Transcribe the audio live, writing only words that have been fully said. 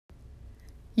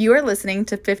You are listening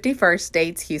to 51st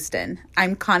Dates Houston.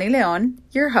 I'm Connie Leon,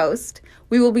 your host.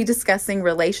 We will be discussing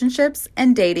relationships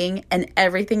and dating and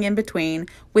everything in between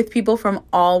with people from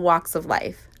all walks of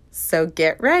life. So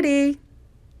get ready.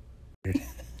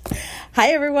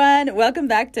 Hi, everyone. Welcome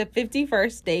back to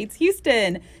 51st Dates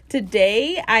Houston.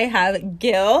 Today, I have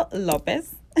Gil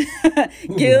Lopez.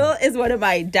 Gil is one of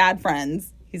my dad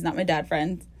friends. He's not my dad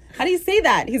friend. How do you say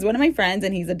that? He's one of my friends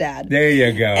and he's a dad. There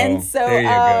you go. And so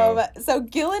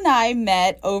Gil and I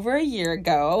met over a year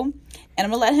ago, and I'm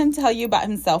going to let him tell you about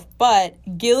himself, but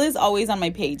Gil is always on my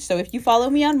page. So if you follow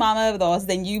me on Mama of Those,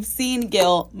 then you've seen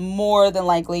Gil more than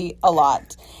likely a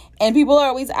lot. And people are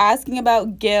always asking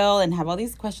about Gil and have all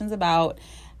these questions about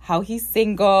how he's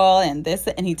single and this,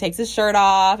 and he takes his shirt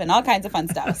off and all kinds of fun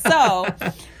stuff. So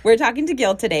we're talking to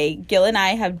Gil today. Gil and I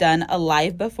have done a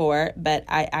live before, but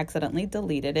I accidentally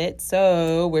deleted it.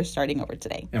 So we're starting over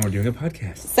today. And we're doing a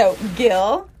podcast. So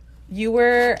Gil, you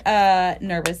were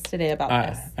nervous today about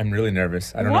this. I'm really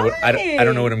nervous. I don't Why? know what I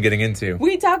don't know what I'm getting into.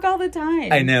 We talk all the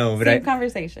time. I know, but Same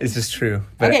conversation. It's just true.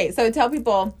 But Okay, so tell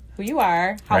people who you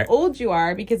are, how Right. old you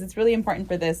are, because it's really important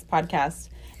for this podcast.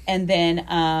 And then,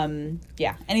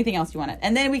 anything else you want to.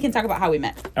 And then we can talk about how we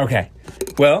met. Okay.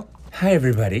 Well, hi,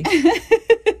 everybody.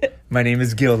 My name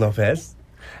is Gil Lopez.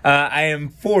 I am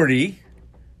 40,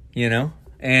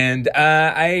 and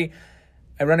I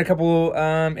run a couple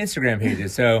Instagram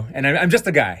pages. So, and I'm just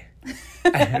a guy.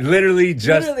 Literally,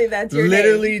 that's your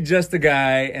name. just a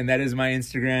guy. And that is my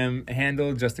Instagram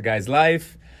handle, Just a Guy's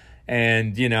Life.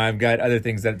 And, I've got other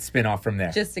things that spin off from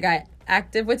there. Just a guy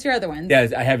active. What's your other one? Yeah,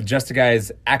 I have Just a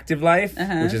Guy's Active Life,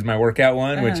 which is my workout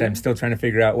one, which I'm still trying to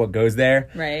figure out what goes there.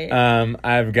 Right.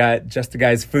 I've got Just a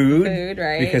Guy's Food.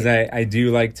 Right. Because I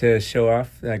do like to show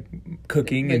off like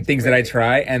cooking and things that I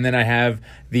try. And then I have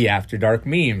the After Dark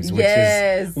Memes, which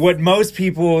is what most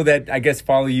people that I guess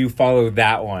follow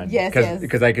that one. Yes.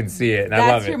 Because I can see it and I love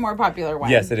it. That's your more popular one.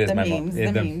 Yes, it is. The my memes.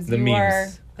 The memes. The you memes. are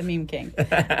the meme king.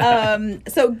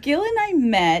 So Gil and I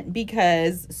met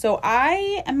because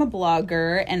I am a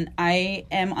blogger and I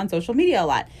am on social media a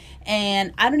lot.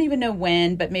 And I don't even know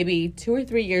when, but maybe 2 or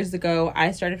 3 years ago,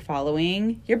 I started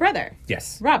following your brother.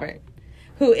 Yes. Robert,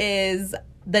 who is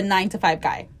the 9 to 5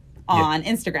 guy on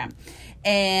Instagram.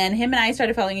 And him and I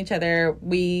started following each other.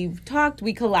 We talked,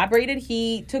 we collaborated.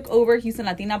 He took over Houston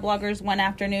Latina Bloggers one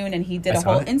afternoon and he did a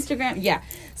whole Instagram. Yeah.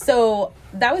 So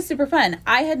that was super fun.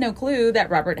 I had no clue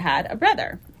that Robert had a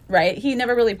brother, right? He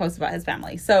never really posted about his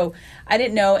family. So I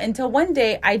didn't know until one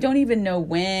day, I don't even know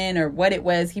when or what it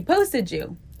was, he posted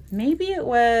you. Maybe it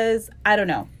was, I don't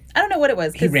know. I don't know what it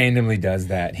was. He randomly does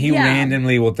that. He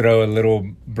randomly will throw a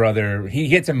little brother. He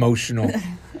gets emotional.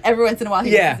 Every once in a while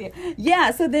he does you. Yeah,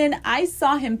 so then I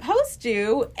saw him post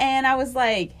you and I was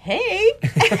like, hey.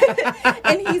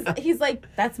 And he's like,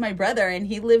 that's my brother and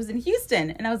he lives in Houston.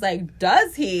 And I was like,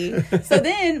 does he? So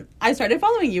then I started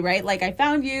following you, right? Like I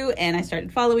found you and I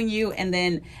started following you. And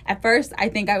then at first I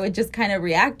think I would just kind of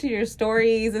react to your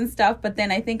stories and stuff. But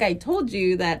then I think I told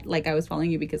you that like I was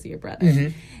following you because of your brother.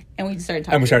 Mm-hmm. And we started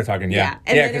talking. Yeah.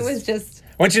 And then it was just...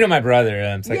 Once you know my brother,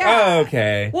 it's like, oh,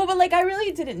 okay. Well, but like I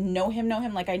really didn't know him.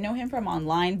 Like I know him from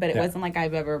online, but it wasn't like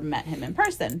I've ever met him in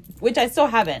person, which I still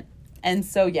haven't. And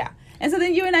so, And so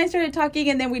then you and I started talking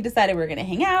and then we decided we were going to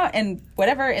hang out and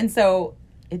whatever. And so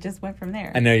it just went from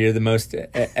there. I know you're the most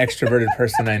extroverted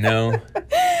person I know.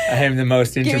 I am the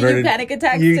most introverted. Giving you panic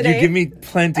attacks today? You give me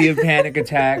plenty of panic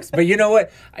attacks. But you know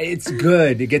what? It's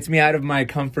good. It gets me out of my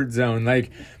comfort zone.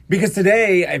 Like, because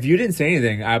today, if you didn't say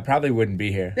anything, I probably wouldn't be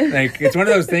here. Like, it's one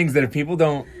of those things that if people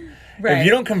don't, if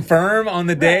you don't confirm on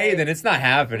the day, then it's not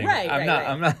happening. I'm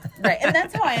not. Right. And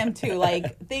that's how I am too.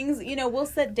 Like things, we'll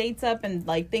set dates up and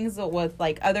like things with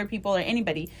like other people or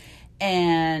anybody.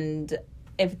 And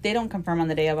if they don't confirm on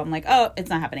the day of, I'm like, oh, it's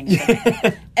not happening.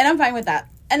 And I'm fine with that.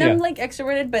 And I'm like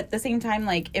extroverted, but at the same time,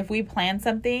 like if we plan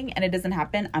something and it doesn't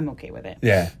happen, I'm okay with it.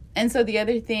 Yeah. And so the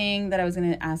other thing that I was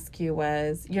going to ask you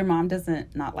was, your mom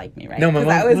doesn't not like me, right? No, my mom.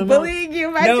 I was bullying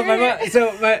you. No, my mom.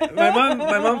 So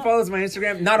my mom follows my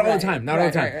Instagram. Not all the time. Not all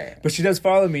the time. Right. But she does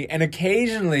follow me, and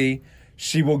occasionally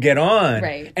she will get on.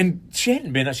 Right. And she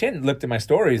hadn't looked at my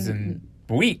stories in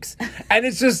weeks, and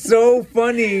it's just so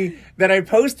funny that I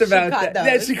post about that.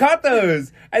 That she caught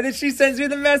those, and then she sends me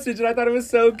the message, and I thought it was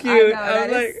so cute. I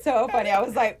was like, so funny. I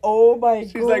was like, oh my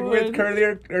god. She's like, with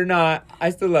curly or not, I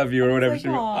still love you or whatever. Like,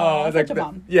 I was like,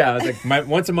 mom. Yeah, I was like,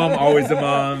 once a mom, always a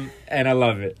mom, and I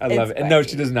love it. I love it. And no,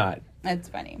 she does not. It's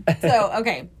funny. So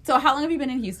okay, so how long have you been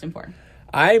in Houston for?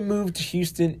 I moved to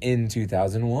Houston in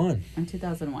 2001. In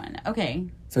 2001. Okay.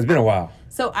 So it's been a while.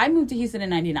 So I moved to Houston in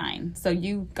 99. So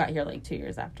you got here like 2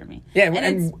 years after me. Yeah,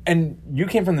 and you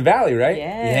came from the Valley, right?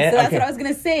 Yeah. So that's what I was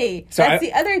going to say. So that's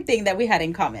the other thing that we had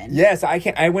in common. Yes,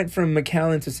 I went from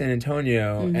McAllen to San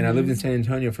Antonio, and I lived in San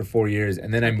Antonio for 4 years,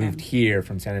 and then I moved here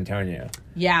from San Antonio.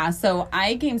 Yeah, so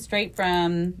I came straight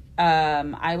from,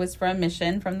 I was from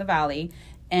Mission, from the Valley,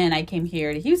 and I came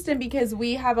here to Houston because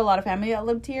we have a lot of family that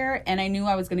lived here, and I knew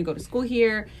I was going to go to school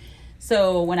here.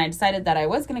 So when I decided that I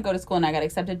was going to go to school and I got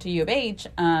accepted to U of H,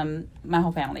 my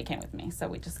whole family came with me. So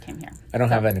we just came here. I don't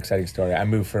have an exciting story. I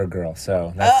moved for a girl,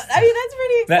 so that's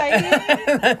pretty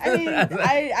exciting.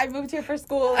 I moved here for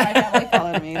school and my family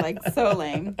followed me. Like, so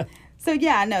lame. So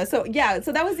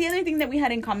that was the other thing that we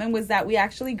had in common was that we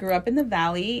actually grew up in the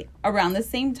Valley around the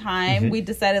same time. We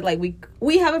decided like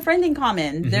we have a friend in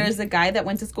common. There's a guy that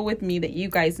went to school with me that you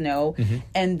guys know,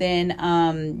 and then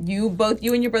you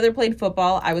and your brother played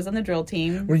football. I was on the drill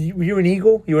team. Were you an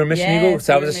Eagle? You were a Mission Eagle?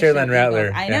 So I was a Sharyland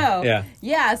Rattler. I know.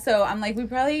 Yeah. So I'm like, we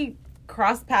probably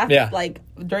crossed paths like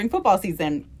during football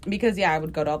season because I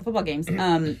would go to all the football games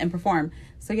and perform.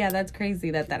 So that's crazy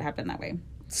that happened that way.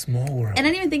 Small world. And I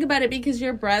didn't even think about it because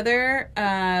your brother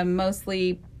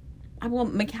mostly,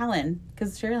 McAllen,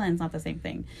 because Sharyland's not the same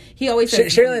thing. He always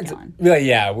says Sharyland's,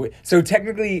 so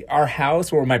technically our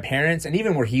house where my parents and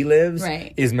even where he lives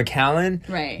is McAllen.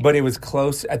 Right. But it was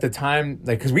close at the time,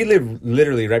 like, because we live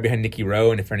literally right behind Nicky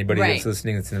Rowe. And if anybody that's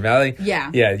listening that's in the Valley,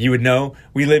 you would know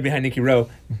we live behind Nicky Rowe.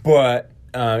 But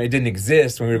it didn't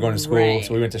exist when we were going to school,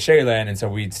 so we went to Sharyland, and so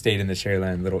we stayed in the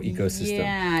Sharyland little ecosystem.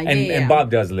 And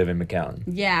Bob does live in McAllen.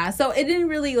 Yeah, so it didn't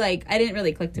really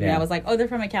click to me. I was like, oh, they're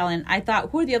from McAllen. I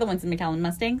thought, who are the other ones in McAllen?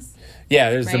 Mustangs? Yeah,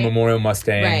 there's the Memorial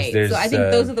Mustangs. Right. There's, so I think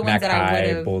those are the ones that I would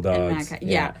have. Bulldogs.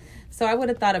 Yeah. So I would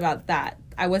have thought about that.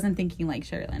 I wasn't thinking like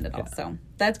Sharyland at all. So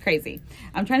that's crazy.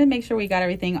 I'm trying to make sure we got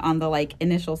everything on the like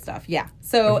initial stuff. Yeah.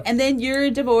 So, and then you're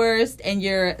divorced and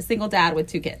you're a single dad with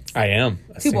 2 kids. I am.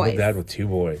 A single dad with 2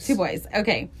 boys. 2 boys.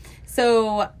 Okay.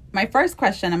 So my first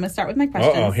question, I'm going to start with my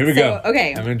questions. Oh, here we go. Okay.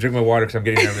 I'm going to drink my water because I'm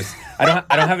getting nervous. I don't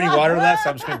have any water left, so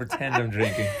I'm just going to pretend I'm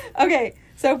drinking. Okay.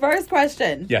 So first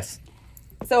question. Yes.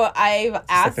 So I've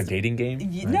asked... It's like a dating game?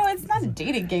 No, it's not a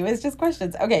dating game. It's just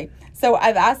questions. Okay. So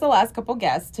I've asked the last couple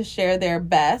guests to share their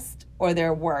best or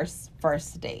their worst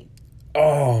first date.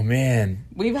 Oh, man.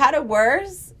 We've had a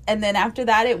worse, and then after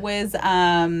that it was,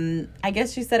 I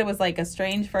guess she said it was like a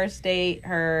strange first date.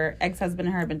 Her ex-husband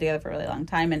and her had been together for a really long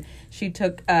time, and he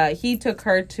took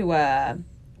her to a,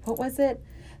 what was it?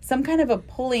 Some kind of a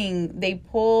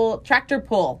tractor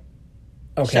pull.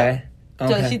 Okay.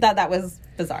 So she thought that was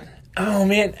bizarre. Oh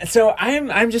man, so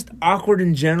I'm just awkward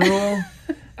in general.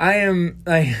 I am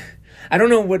like, I don't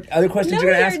know what other questions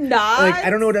you're gonna ask. Not. Like, I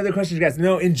don't know what other questions you're gonna ask.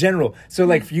 No, in general. So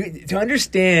like, for you to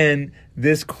understand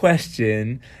this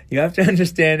question, you have to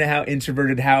understand how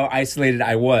introverted, how isolated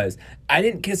I was. I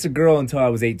didn't kiss a girl until I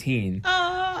was 18.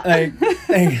 Like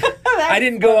I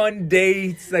didn't go on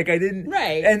dates. Like I didn't.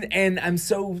 Right. And I'm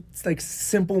so like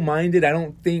simple-minded. I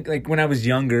don't think like when I was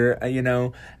younger,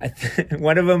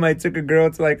 one of them I took a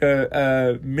girl to like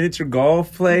a miniature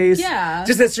golf place. Yeah.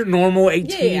 Just that's your normal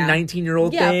 18,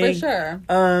 19-year-old thing. Yeah, for sure.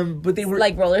 But they were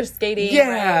like roller skating. Yeah.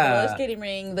 Right? The roller skating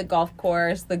ring, the golf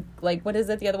course, the like what is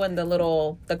it? The other one,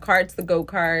 the carts, the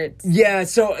go-karts. Yeah.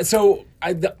 So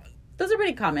those are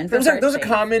pretty common. Those are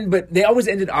common, but they always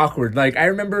ended awkward. Like, I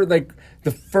remember, like,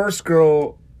 the first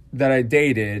girl that I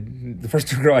dated, the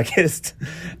first girl I kissed,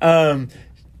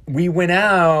 we went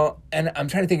out, and I'm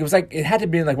trying to think, it was like, it had to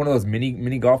be in, like, one of those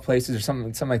mini golf places or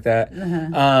something like that.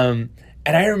 And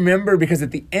I remember, because at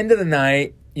the end of the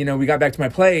night, we got back to my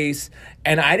place,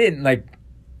 and I didn't,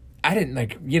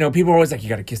 people are always like, you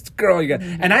got to kiss the girl.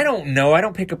 And I don't know. I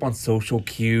don't pick up on social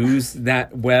cues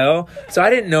that well. So I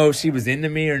didn't know if she was into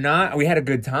me or not. We had a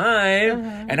good time.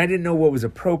 And I didn't know what was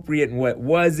appropriate and what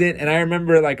wasn't. And I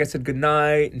remember, like, I said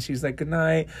goodnight. And she's like,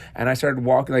 goodnight. And I started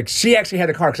walking. Like, she actually had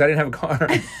a car because I didn't have a car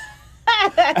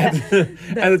at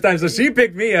the time. So she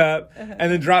picked me up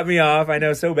and then dropped me off. I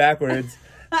know, so backwards.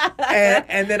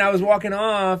 and then I was walking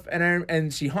off,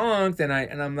 and she honked, and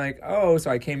I'm like, oh,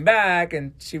 so I came back,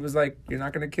 and she was like, you're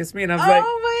not gonna kiss me, and I was like,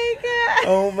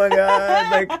 oh my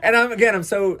god, like, and I'm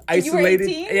so isolated.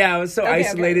 You were 18? Yeah, I was so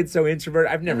isolated, so introverted.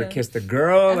 I've never kissed a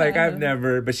girl, like I've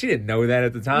never, but she didn't know that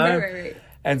at the time. Right.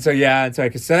 And so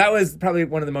so that was probably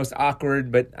one of the most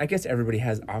awkward, but I guess everybody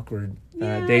has awkward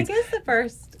dates. I guess the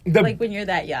first, like when you're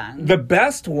that young. The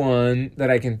best one that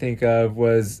I can think of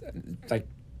was like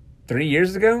 3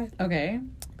 years ago. Okay.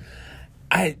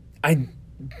 I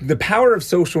the power of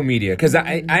social media, because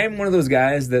I am one of those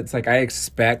guys that's like I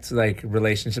expect like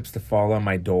relationships to fall on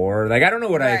my door. Like I don't know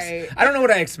what I don't know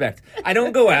what I expect. I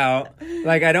don't go out,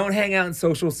 like I don't hang out in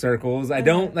social circles. I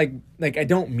don't like I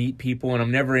don't meet people, and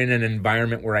I'm never in an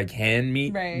environment where I can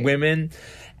meet women.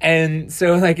 And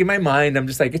so, like, in my mind, I'm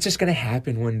just like, it's just going to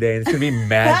happen one day. And it's going to be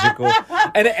magical.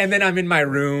 and then I'm in my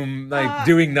room, like,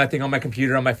 doing nothing on my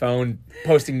computer, on my phone,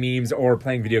 posting memes or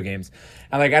playing video games.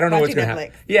 And, like, I don't know what's going to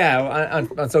happen. Yeah,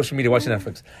 on social media, watching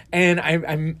Netflix. And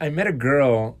I met a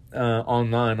girl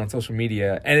online on social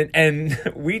media. And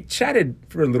we chatted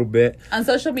for a little bit. On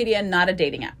social media, not a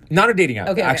dating app. Not a dating app.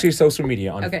 Okay. Actually, social media.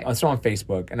 So on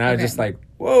Facebook. And I was just like,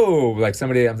 whoa. Like,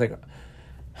 somebody, I was like,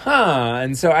 huh.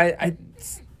 And so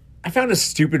I found a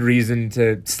stupid reason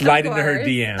to slide into her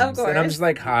DMs. Of course. And I'm just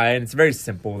like, hi. And it's very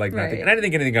simple, like nothing. And I didn't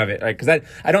think anything of it, right? Because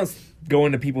I don't go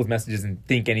into people's messages and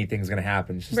think anything's going to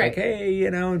happen. It's just like, hey,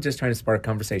 just trying to spark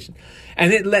conversation.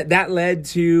 And that led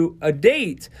to a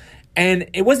date.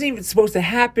 And it wasn't even supposed to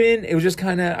happen. It was just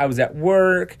kind of, I was at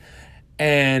work.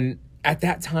 And at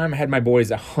that time, I had my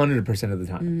boys 100% of the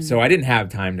time. So I didn't have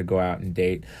time to go out and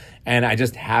date. And I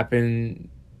just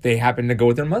they happened to go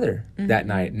with their mother that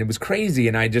night. And it was crazy.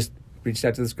 And I just reached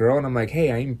out to this girl and I'm like,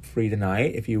 hey, I'm free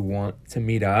tonight if you want to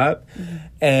meet up.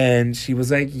 And she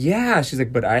was like, yeah. She's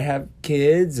like, but I have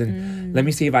kids and let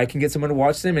me see if I can get someone to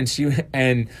watch them.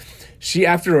 And she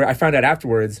after I found out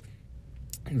afterwards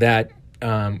that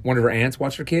one of her aunts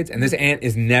watched her kids, and this aunt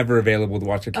is never available to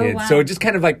watch her kids. Oh, wow. So it just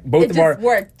kind of like both of our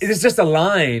worked. It's just a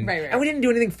line. Right. And we didn't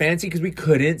do anything fancy because we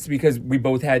couldn't, because we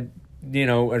both had,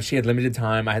 she had limited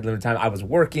time. I had limited time. I was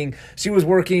working. She was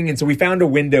working. And so we found a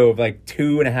window of like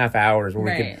 2.5 hours where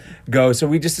we could go. So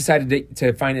we just decided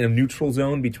to find a neutral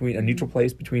zone a neutral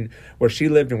place between where she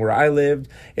lived and where I lived.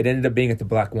 It ended up being at the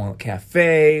Black Walnut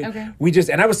Cafe. Okay.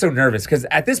 And I was so nervous because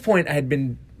at this point I had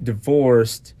been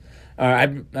divorced.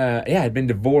 I'd been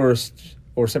divorced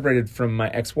or separated from my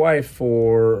ex-wife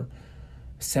for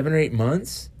 7 or 8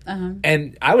 months.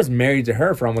 And I was married to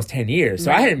her for almost 10 years.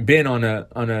 So I hadn't been on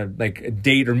a like a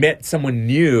date or met someone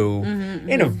new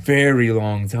in a very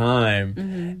long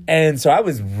time. And so I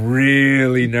was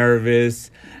really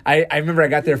nervous. I remember I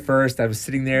got there first. I was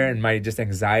sitting there and my just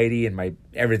anxiety and my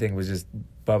everything was just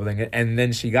bubbling. And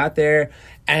then she got there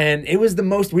and it was the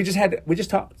most, we just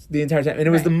talked the entire time. And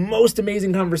it was the most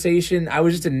amazing conversation. I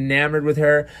was just enamored with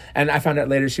her. And I found out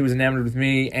later she was enamored with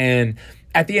me. And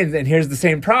at the end, and here's the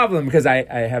same problem because I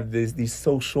have these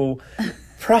social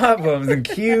problems and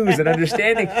cues and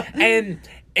understanding. And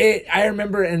I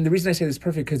remember, and the reason I say this is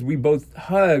perfect because we both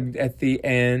hugged at the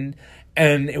end,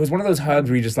 and it was one of those hugs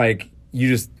where you just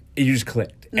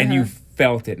clicked and you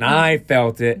felt it, and I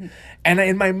felt it. And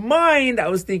in my mind, I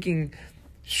was thinking,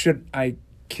 should I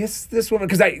kiss this woman?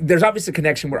 Because there's obviously a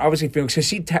connection. We're obviously feeling. So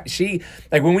she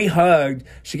like when we hugged,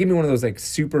 she gave me one of those like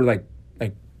super like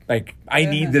I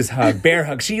need this hug, bear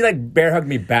hug. She like bear hugged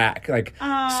me back, like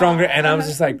stronger, and I was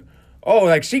just like, oh,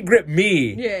 like she gripped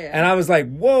me, and I was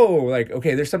like, whoa, like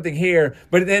okay, there's something here.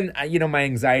 But then my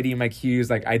anxiety and my cues,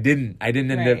 like I didn't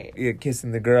end up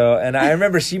kissing the girl, and I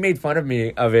remember she made fun of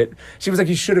me of it. She was like,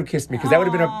 you should have kissed me because that would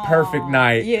have been a perfect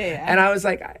night. And I was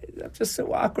like, I'm just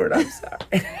so awkward. I'm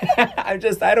sorry.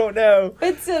 I don't know.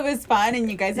 But still, it was fun, and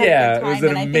you guys had a good time.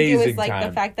 And I think it was like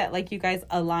the fact that like you guys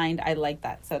aligned. I like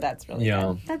that, so that's really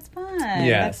good. That's fun.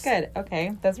 Yes. That's good.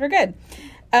 Okay, those were good.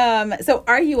 So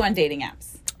are you on dating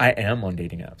apps? I am on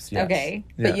dating apps. Yes. Okay,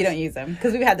 but you don't use them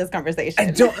because we've had this conversation. I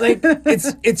don't like.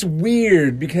 It's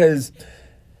weird because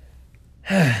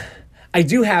I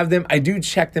do have them. I do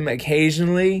check them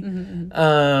occasionally.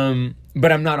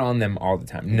 But I'm not on them all the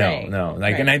time. No.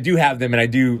 Like, and I do have them, and I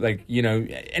do, like,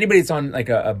 anybody that's on, like,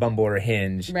 a Bumble or a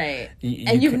Hinge. Right.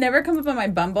 You've never come up on my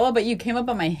Bumble, but you came up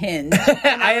on my Hinge.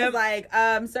 And I was like,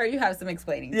 sir, you have some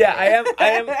explaining. Yeah,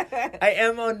 I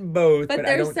am on both. But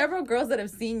there's several girls that have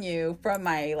seen you from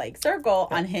my, like, circle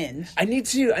on Hinge. I need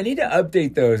to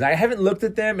update those. I haven't looked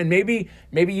at them, and maybe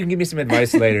you can give me some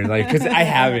advice later, like, because I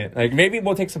haven't. Like, maybe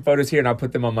we'll take some photos here, and I'll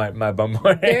put them on my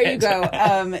Bumble. There you go.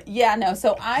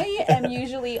 So I am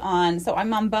usually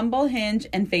I'm on Bumble, Hinge,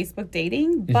 and Facebook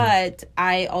dating, but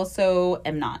I also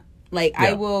am not. Like,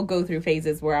 I will go through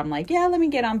phases where I'm like, let me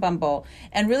get on Bumble.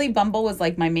 And really, Bumble was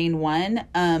like my main one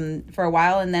for a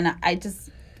while. And then I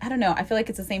don't know. I feel like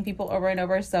it's the same people over and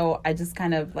over. So I just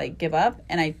kind of like give up.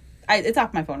 And it's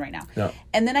off my phone right now. Yeah.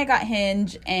 And then I got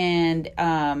Hinge, and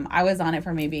I was on it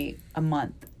for maybe a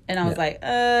month. And I was like,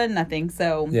 nothing.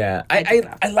 So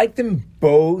I like them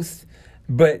both.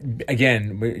 But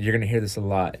again, you're going to hear this a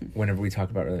lot whenever we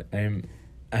talk about it.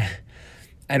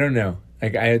 I don't know.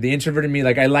 Like the introvert in me,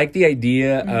 like I like the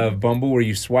idea of Bumble where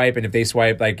you swipe, and if they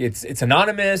swipe, like it's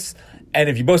anonymous, and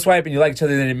if you both swipe and you like each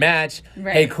other, then it match.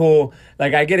 Right. Hey, cool.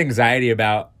 Like I get anxiety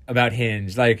about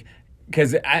Hinge, like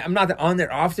because I'm not on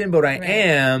there often, but I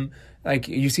am. Like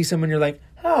you see someone, you're like,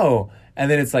 oh,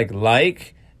 and then it's like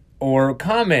or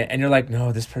comment, and you're like,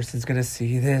 no, this person's gonna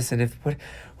see this, and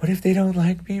what if they don't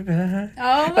like me back?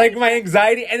 Oh, like my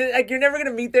anxiety, and then, like you're never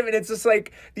gonna meet them, and it's just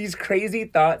like these crazy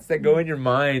thoughts that go in your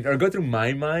mind or go through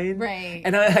my mind, right?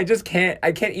 And I just can't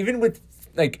even with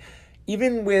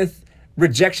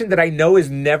rejection that I know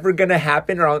is never gonna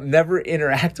happen or I'll never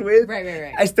interact with.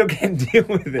 Right. I still can't deal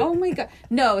with it. Oh my God.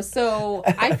 No, so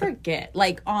I forget.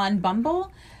 Like on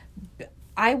Bumble,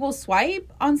 I will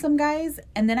swipe on some guys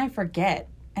and then I forget.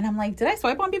 And I'm like, did I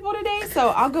swipe on people today? So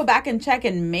I'll go back and check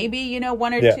and maybe,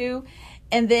 one or two.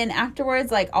 And then afterwards,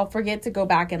 like, I'll forget to go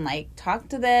back and, like, talk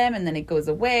to them, and then it goes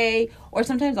away. Or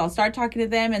sometimes I'll start talking to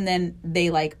them, and then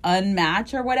they, like,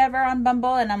 unmatch or whatever on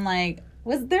Bumble. And I'm like,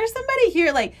 was there somebody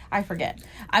here? Like, I forget.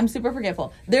 I'm super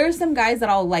forgetful. There are some guys that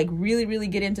I'll, like, really, really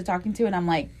get into talking to, and I'm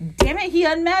like, damn it, he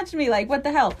unmatched me. Like, what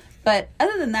the hell? But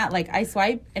other than that, like, I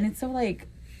swipe, and it's so, like,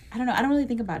 I don't know. I don't really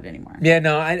think about it anymore. Yeah,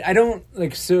 no, I don't,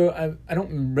 like, so I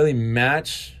don't really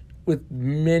match with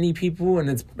many people, and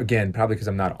it's, again, probably because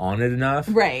I'm not on it enough.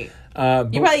 Right.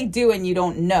 You probably do and you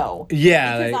don't know.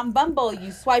 Yeah. Because on Bumble,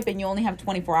 you swipe and you only have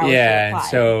 24 hours to yeah, apply.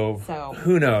 and so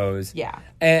who knows? Yeah.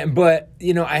 But,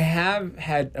 I have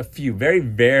had a few, very,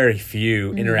 very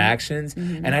few interactions,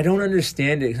 and I don't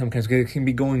understand it sometimes because it can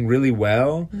be going really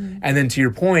well, and then to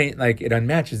your point, like, it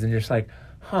unmatches, and you're just like,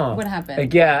 huh. What happened?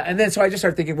 Like, yeah. And then so I just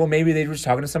start thinking, well, maybe they were just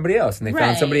talking to somebody else and they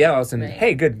found somebody else, and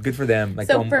hey, good for them. Like,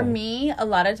 so for me, a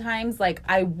lot of times, like,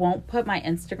 I won't put my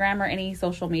Instagram or any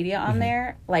social media on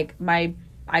there. Like,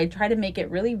 I try to make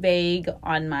it really vague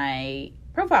on my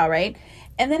profile, right?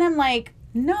 And then I'm like,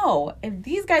 no, if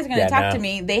these guys are going to talk to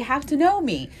me, they have to know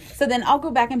me. So then I'll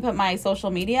go back and put my social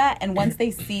media, and once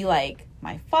they see, like,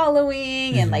 my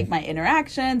following and like my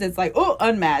interactions, it's like, oh,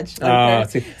 unmatched. Like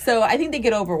so I think they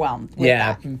get overwhelmed with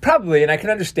that. Probably, and I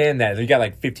can understand that. You got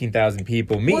like 15,000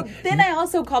 people. Well, then I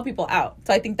also call people out,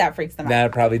 so I think that freaks them out.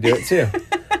 That'll probably do it too.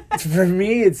 For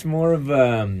me, it's more of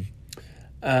when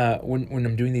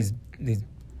I'm doing these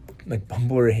like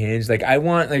Bumble or Hinge, like I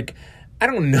want, like, I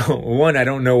don't know. I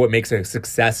don't know what makes a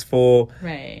successful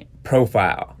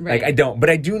profile. Like, I don't. But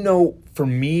I do know, for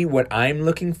me, what I'm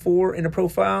looking for in a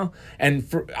profile. And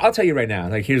I'll tell you right now,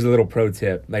 like, here's a little pro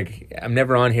tip. Like, I'm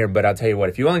never on here, but I'll tell you what.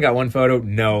 If you only got one photo,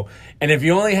 no. And if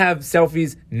you only have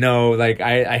selfies, no. Like,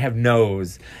 I have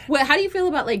no's. Well, how do you feel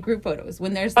about, like, group photos?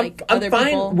 When there's, like, I'm other fine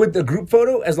people? With the group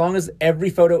photo as long as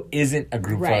every photo isn't a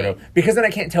group photo. Because then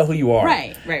I can't tell who you are.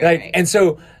 Right. And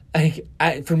so...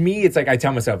 for me, it's like I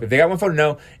tell myself, if they got one photo,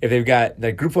 no. If they've got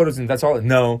like group photos and that's all,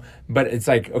 no. But it's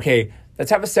like, okay, let's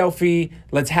have a selfie.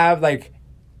 Let's have like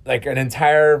an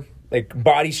entire like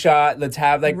body shot. Let's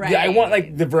have like I want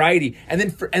like the variety. And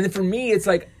then for me, it's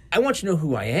like I want you to know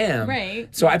who I am.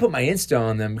 Right. So I put my Insta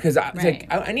on them because I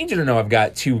need you to know I've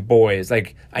got 2 boys.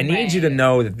 Like, I need you to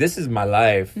know that this is my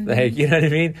life. Like, you know what I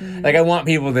mean? Like, I want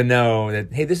people to know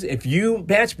that, hey, if you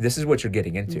match me, this is what you're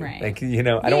getting into. Like, I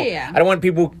don't want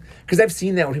people, because I've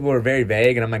seen that when people are very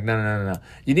vague, and I'm like, no.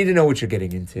 You need to know what you're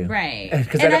getting into. Right.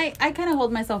 And I kind of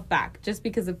hold myself back just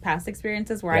because of past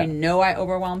experiences where I know I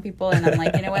overwhelm people, and I'm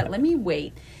like, you know what, let me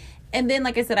wait. And then,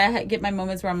 like I said, I get my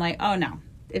moments where I'm like, oh, no.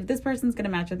 If this person's going to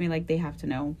match with me, like, they have to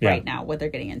know right now what they're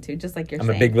getting into, just like you're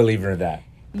saying. I'm a big believer of that.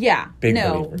 Yeah.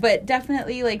 Believer. But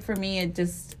definitely, like, for me,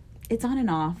 it's on and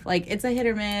off. Like, it's a hit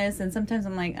or miss, and sometimes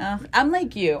I'm like, ugh. I'm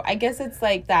like you. I guess it's,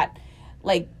 like, that,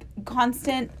 like,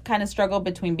 constant kind of struggle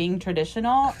between being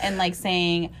traditional and, like,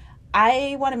 saying,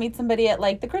 I want to meet somebody at,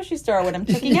 like, the grocery store when I'm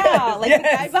checking out. Like, the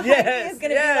guy behind me is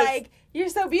going to be like, you're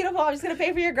so beautiful, I'm just going to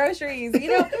pay for your groceries,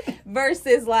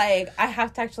 versus, like, I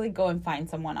have to actually go and find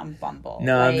someone on Bumble.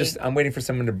 No, like, I'm waiting for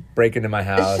someone to break into my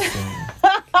house.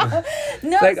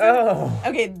 No. Like,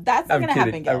 okay, that's not going to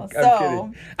happen, Gil. I'm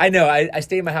kidding. I know, I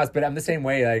stay in my house, but I'm the same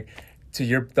way, like, to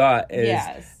your thought is,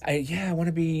 I want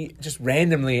to be just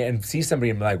randomly and see somebody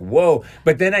and be like, whoa.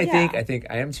 But then I think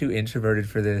I am too introverted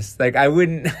for this. Like, I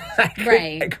wouldn't,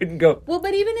 I couldn't go. Well,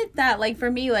 but even at that, like,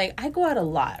 for me, like, I go out a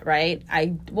lot, right?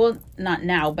 Not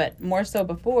now, but more so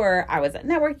before. I was at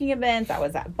networking events, I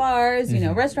was at bars,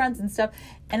 restaurants and stuff.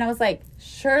 And I was like,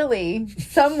 surely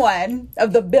someone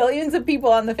of the billions of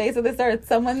people on the face of this earth,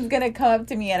 someone's going to come up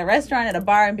to me at a restaurant, at a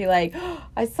bar, and be like, oh,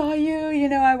 I saw you,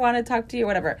 I want to talk to you,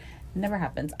 whatever. Never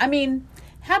happens. I mean,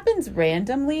 happens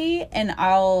randomly, and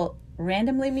I'll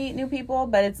randomly meet new people,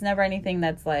 but it's never anything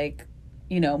that's like,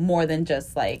 more than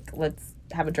just like, let's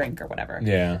have a drink or whatever.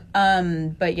 Yeah.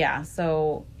 But yeah,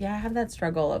 so yeah, I have that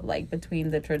struggle of like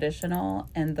between the traditional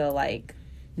and the like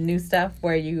new stuff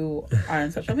where you are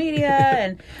on social media.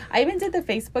 And I even did the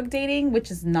Facebook dating,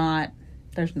 which is not,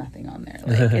 there's nothing on there.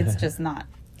 Like it's just not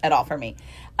at all for me.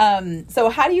 So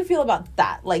how do you feel about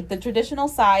that? Like the traditional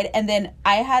side. And then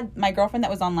I had my girlfriend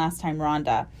that was on last time,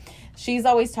 Rhonda. She's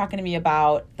always talking to me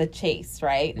about the chase,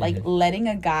 right? Like letting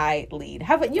a guy lead.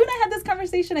 Have you and I had this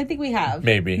conversation? I think we have.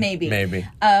 Maybe.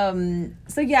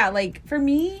 So yeah, like for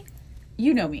me,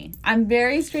 you know me. I'm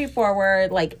very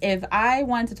straightforward. Like if I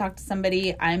want to talk to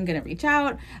somebody, I'm going to reach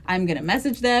out. I'm going to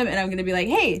message them and I'm going to be like,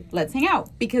 hey, let's hang out,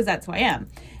 because that's who I am.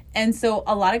 And so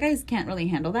a lot of guys can't really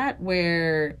handle that,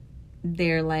 where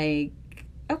they're like,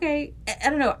 okay, I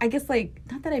don't know. I guess like,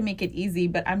 not that I make it easy,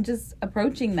 but I'm just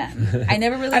approaching them. I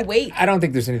never really wait. I don't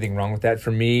think there's anything wrong with that.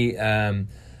 For me,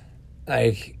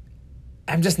 like,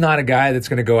 I'm just not a guy that's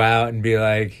going to go out and be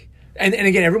like, and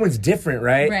again, everyone's different,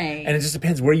 right? Right. And it just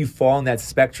depends where you fall in that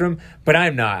spectrum. But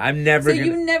I'm not. I'm never. So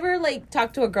you never like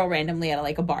talk to a girl randomly at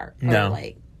like a bar? No. Or,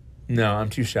 like, no, I'm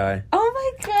too shy.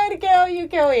 oh my God, Gil, you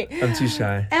kill me. I'm too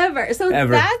shy. Ever. So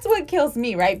Ever. That's what kills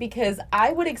me, right? Because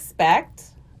I would expect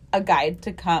a guy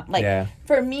to come. Like,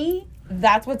 for me,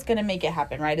 that's what's going to make it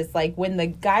happen, right? It's like when the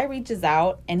guy reaches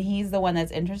out and he's the one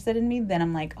that's interested in me, then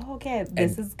I'm like, oh, okay,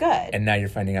 this is good. And now you're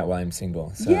finding out why I'm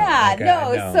single. So, yeah, like,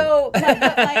 no. So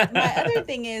my other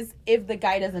thing is, if the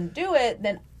guy doesn't do it,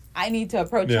 then I need to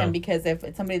approach him, because if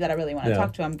it's somebody that I really want to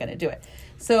talk to, I'm going to do it.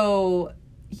 So,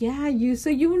 yeah,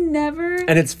 you never...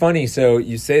 And it's funny, so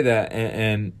you say that,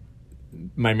 and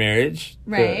my marriage,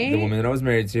 right, the woman that I was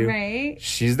married to, right,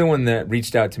 she's the one that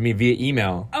reached out to me via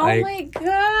email. Oh, like, my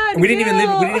God! We didn't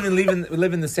even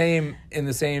live in the same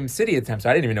city at the time, so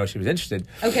I didn't even know she was interested.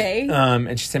 Okay.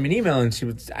 And she sent me an email, and she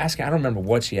was asking. I don't remember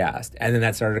what she asked, and then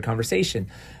that started a conversation.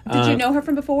 Did you know her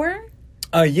from before?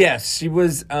 Yes, she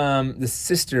was the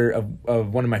sister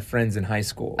of one of my friends in high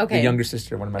school. Okay. The younger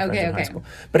sister of one of my friends in high school.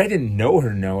 But I didn't know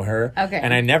her. Okay.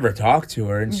 And I never talked to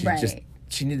her, and Right.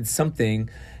 she needed something.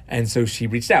 And so she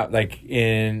reached out, like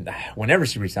whenever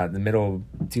she reached out, in the middle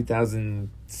of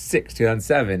 2006,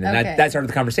 2007. And Okay. that started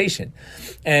the conversation.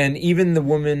 And even the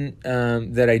woman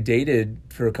that I dated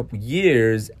for a couple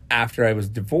years after I was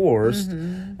divorced,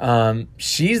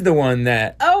 she's the one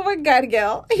that... Oh my God,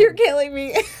 Gil, you're killing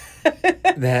me.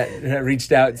 that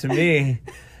reached out to me.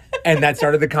 And that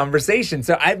started the conversation.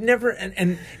 So I've never...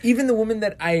 And even the woman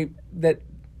that I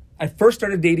first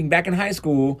started dating back in high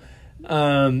school...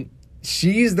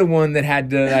 she's the one that had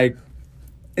to like.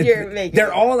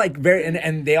 They're all like very,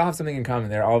 and they all have something in common.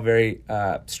 They're all very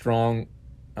strong,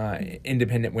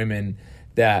 independent women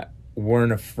that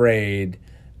weren't afraid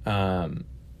to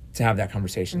have that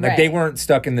conversation. Like they weren't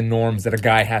stuck in the norms that a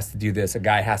guy has to do this, a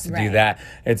guy has to do that.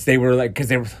 They were like, because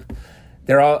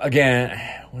they're all again.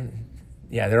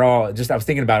 Yeah, they're all just. I was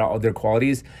thinking about all their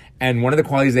qualities, and one of the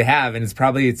qualities they have, and it's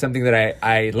probably something that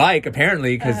I like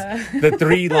apparently, because the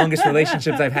 3 longest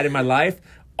relationships I've had in my life,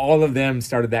 all of them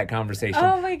started that conversation.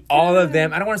 Oh my God. All of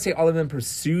them. I don't want to say all of them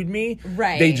pursued me.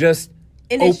 Right. They just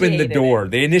opened the door.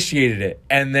 It. They initiated it,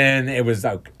 and then it was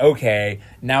like, okay,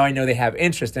 now I know they have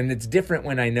interest, and it's different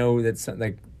when I know that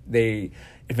like they.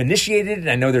 If initiated, and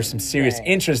I know there's some serious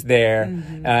interest there,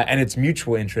 and it's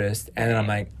mutual interest, and then I'm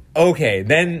like. Okay,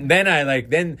 then I like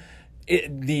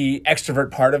the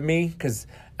extrovert part of me, because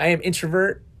I am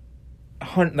introvert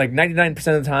like 99% of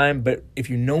the time, but if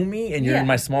you know me and you're in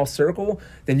my small circle,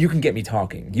 then you can get me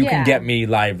talking. You can get me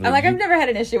lively. I'm like, I've never had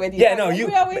an issue with you. Yeah, no, like,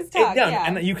 we always talk.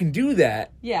 And you can do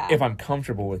that if I'm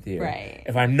comfortable with you. Right.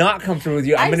 If I'm not comfortable with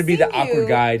you, I'm going to be the awkward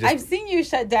guy. I've seen you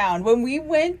shut down. When we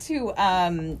went to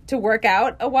work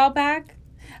out a while back,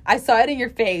 I saw it in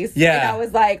your face. Yeah. And I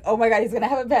was like, oh my God, he's going to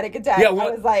have a panic attack. Yeah, well,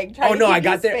 I was like, trying to keep I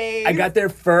got there. space. I got there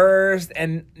first,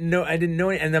 and no, I didn't know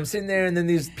it. And I'm sitting there, and then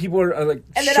these people are like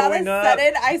and then showing all of a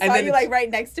sudden, up, I saw you like right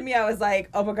next to me. I was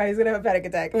like, oh my God, he's going to have a panic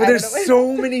attack. Well, there's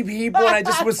so many people, and I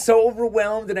just was so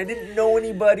overwhelmed, and I didn't know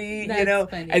anybody, That's you know.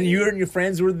 funny. And you and your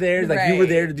friends were there, like you were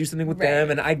there to do something with them,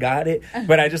 and I got it.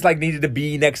 But I just like needed to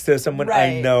be next to someone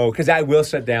I know, because I will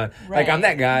shut down. Like I'm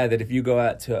that guy that if you go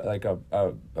out to like a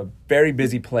very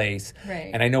busy place,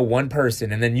 and I know one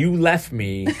person, and then you left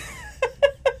me.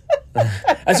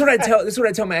 That's what I tell. This is what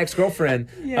I tell my ex-girlfriend.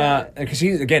 Because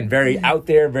she's again very out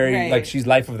there, very like she's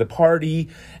life of the party,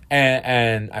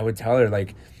 and I would tell her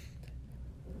like,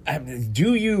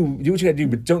 do what you gotta do,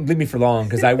 but don't leave me for long,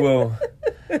 because I will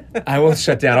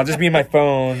shut down. I'll just be in my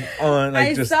phone on.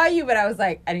 Like, I saw you, but I was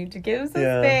like, I need to give him some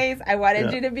space. I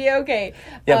wanted you to be okay.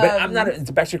 Yeah, but I'm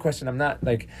not. Back to your question. I'm not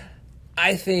like.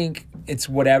 I think it's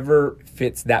whatever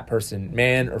fits that person,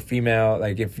 man or female.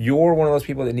 Like, if you're one of those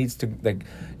people that needs to, like,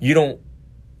 you don't,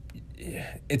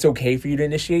 it's okay for you to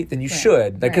initiate, then you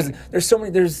should. Like, because there's so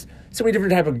many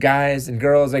different type of guys and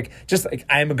girls. Like, just like,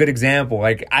 I'm a good example.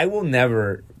 Like,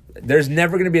 there's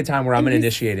never going to be a time where I'm going to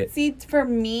initiate it. See, for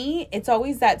me, it's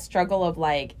always that struggle of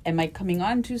like, am I coming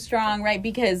on too strong, right?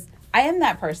 Because I am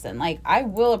that person. Like, I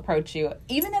will approach you,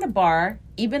 even at a bar,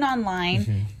 even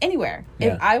online, anywhere.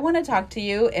 Yeah. If I want to talk to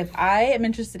you, if I am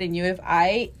interested in you, if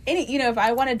I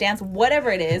want to dance,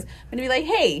 whatever it is, I'm going to be like,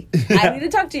 hey, I need to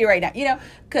talk to you right now.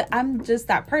 'Cause I'm just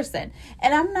that person.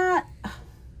 And I'm not,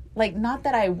 like, not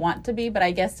that I want to be, but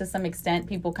I guess to some extent,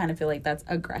 people kind of feel like that's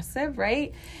aggressive,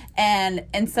 right? And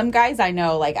some guys I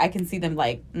know, like, I can see them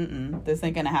like, this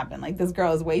ain't going to happen. Like, this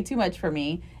girl is way too much for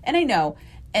me. And I know.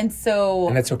 And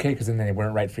that's okay, because then they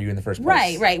weren't right for you in the first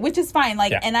place. Right, which is fine.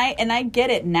 Like, and I get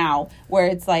it now, where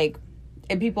it's like,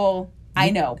 and people,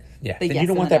 I know. Yeah, then you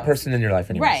don't want that person in your life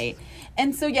anymore. Right.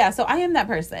 And so, yeah, so I am that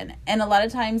person. And a lot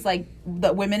of times, like,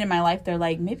 the women in my life, they're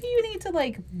like, maybe you need to,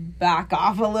 like, back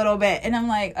off a little bit. And I'm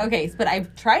like, okay, but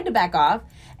I've tried to back off,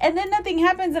 and then nothing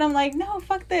happens, and I'm like, no,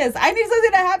 fuck this. I need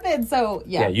something to happen. So,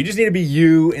 yeah. Yeah, you just need to be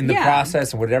you in the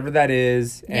process, and whatever that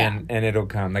is, and it'll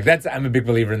come. Like, I'm a big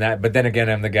believer in that. But then again,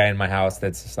 I'm the guy in my house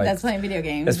that's just like... That's playing video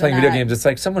games. That's playing video games. It's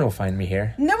like, someone will find me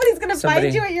here. Nobody's going to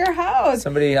find you at your house.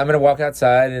 I'm going to walk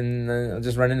outside, and I'll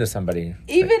just run into somebody.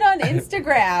 Even on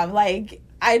Instagram, like...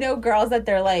 I know girls that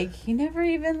they're like, he never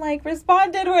even, like,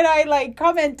 responded when I, like,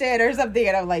 commented or something.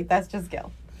 And I'm like, that's just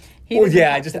Gil. Well,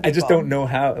 yeah, I just don't know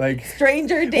how, like...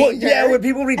 Stranger danger. Well, yeah, when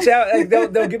people reach out, like,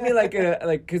 they'll give me, like,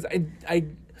 because I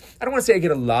don't want to say I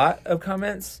get a lot of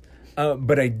comments,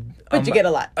 but you get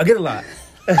a lot. I get a lot.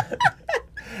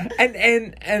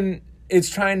 and it's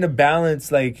trying to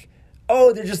balance, like...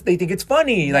 Oh, they think it's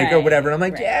funny, like, or whatever. And I'm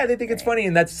like, yeah, they think it's funny.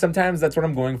 And sometimes that's what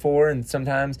I'm going for. And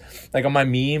sometimes, like, on my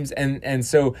memes. And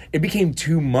so it became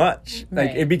too much.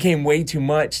 Like, it became way too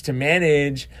much to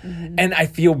manage. And I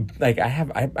feel like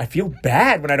I feel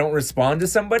bad when I don't respond to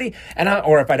somebody.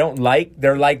 Or if I don't like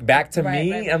their like back to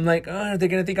me, I'm like, oh, are they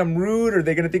going to think I'm rude? Or are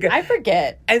they going to think I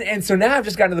forget. And so now I've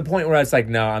just gotten to the point where it's like,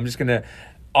 no,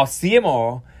 I'll see them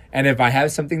all. And if I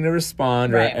have something to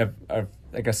respond, or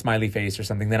like a smiley face or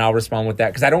something, then I'll respond with that,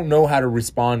 because I don't know how to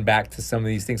respond back to some of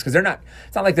these things, because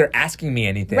it's not like they're asking me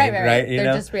anything, right?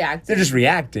 They're just reacting. They're just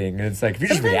reacting, and it's like, if you're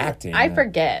just reacting. I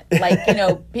forget, like,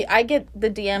 I get the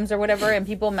DMs or whatever, and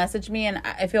people message me, and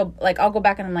I feel like I'll go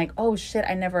back and I'm like, oh shit,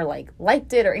 I never like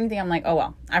liked it or anything. I'm like, oh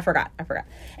well, I forgot,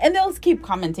 and they'll keep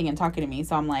commenting and talking to me,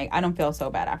 so I'm like, I don't feel so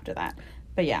bad after that.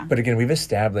 But yeah. But again, we've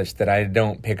established that I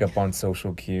don't pick up on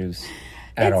social cues.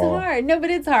 It's hard. No, but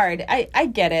it's hard. I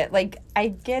get it. Like, I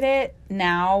get it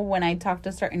now when I talk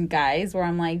to certain guys where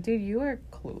I'm like, dude, you are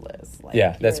clueless. Like,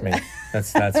 yeah, that's me.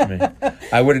 That's me.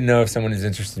 I wouldn't know if someone is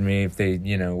interested in me if they,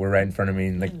 were right in front of me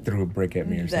and, like, threw a brick at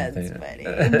me or something. That's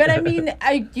funny. But I mean,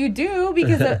 you do,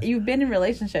 because you've been in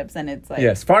relationships, and it's like...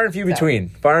 Yes, far and few between.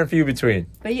 Far and few between.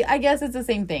 But I guess it's the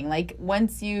same thing. Like,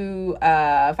 once you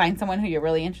find someone who you're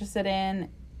really interested in,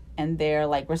 and they're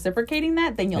like reciprocating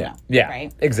that, then you'll know. Yeah,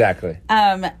 right? Exactly.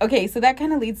 Okay, so that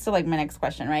kind of leads to like my next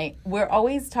question, right? We're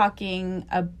always talking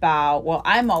about,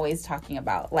 I'm always talking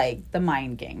about like the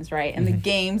mind games, right? And the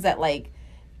games that like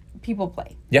people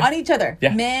play on each other,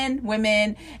 men,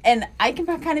 women, and I can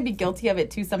kind of be guilty of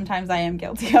it too. Sometimes I am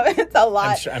guilty of it. It's a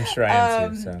lot. I'm sure I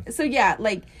am too. So yeah,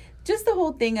 like just the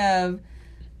whole thing of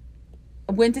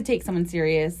when to take someone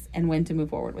serious and when to move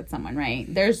forward with someone, right?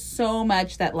 There's so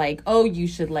much that like, oh, you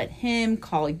should let him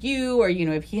call you, or,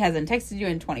 if he hasn't texted you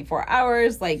in 24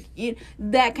 hours, like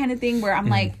that kind of thing, where I'm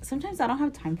like, sometimes I don't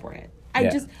have time for it.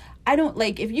 I don't,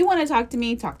 like, if you want to talk to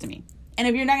me. And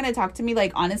if you're not going to talk to me,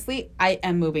 like, honestly, I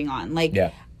am moving on. Like,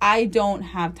 I don't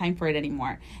have time for it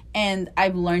anymore. And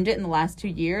I've learned it in the last 2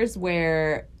 years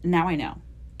where now I know.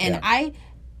 And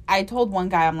I told one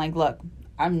guy, I'm like, look,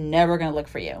 I'm never going to look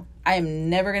for you. I am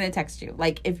never going to text you.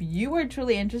 Like, if you are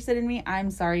truly interested in me,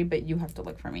 I'm sorry, but you have to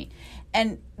look for me.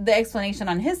 And the explanation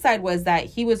on his side was that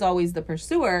he was always the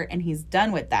pursuer, and he's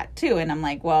done with that too. And I'm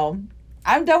like, well,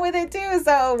 I'm done with it too.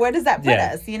 So where does that put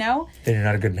us, Then you're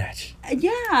not a good match.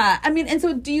 Yeah. I mean, and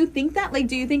so do you think that, like,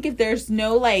 do you think if there's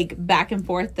no, like, back and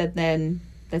forth that then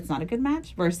that's not a good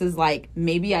match versus, like,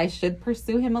 maybe I should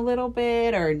pursue him a little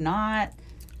bit or not?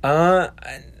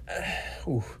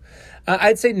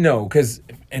 I'd say no, because,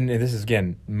 and this is,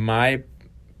 again, my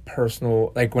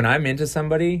personal, like, when I'm into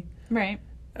somebody. Right.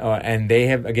 And they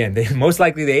have, again, most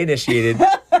likely they initiated.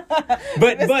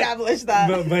 but establish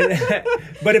that.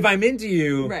 But if I'm into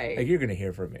you, right. like, you're gonna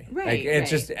hear from me. Right. Like, it's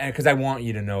just because I want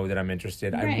you to know that I'm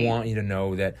interested. Right. I want you to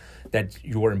know that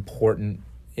you're important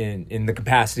in the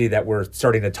capacity that we're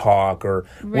starting to talk or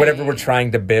whatever we're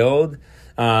trying to build.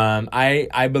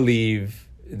 I believe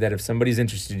that if somebody's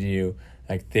interested in you,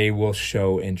 like, they will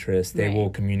show interest. They will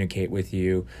communicate with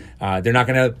you. They're not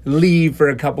going to leave for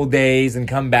a couple days and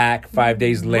come back 5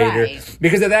 days later. Right.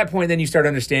 Because at that point, then you start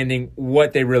understanding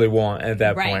what they really want at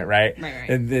that point, right? Right.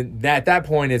 And then at that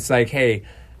point, it's like, hey,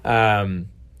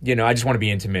 I just want to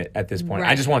be intimate at this point.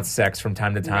 Right. I just want sex from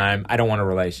time to time. I don't want a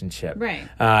relationship. Right.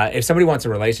 If somebody wants a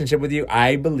relationship with you,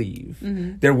 I believe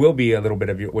there will be a little bit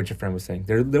of what your friend was saying.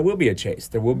 There will be a chase.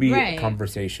 There will be a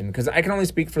conversation. Because I can only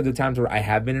speak for the times where I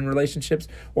have been in relationships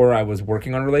or I was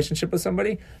working on a relationship with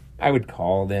somebody. I would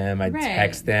call them. I'd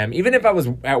text them. Even if I was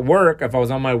at work, if I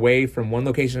was on my way from one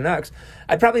location to the next,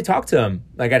 I'd probably talk to them.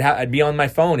 Like, I'd be on my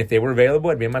phone. If they were available,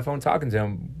 I'd be on my phone talking to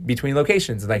them between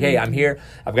locations. Like, hey, I'm here.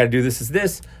 I've got to do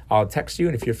this. I'll text you,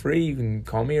 and if you're free, you can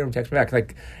call me or text me back.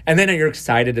 Like, and then you're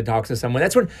excited to talk to someone.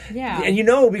 That's when,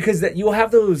 and because that you'll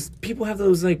have those people have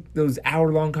those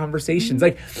hour-long conversations.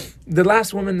 Like, the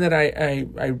last woman that I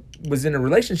was in a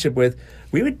relationship with,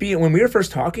 we would be when we were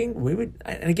first talking.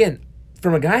 And again,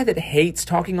 from a guy that hates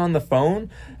talking on the phone,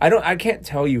 I can't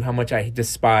tell you how much I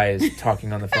despise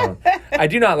talking on the phone. I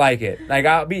do not like it. Like,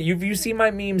 you see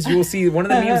my memes, you will see one of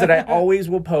the memes that I always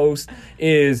will post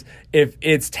is, if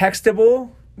it's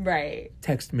textable,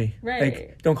 text me.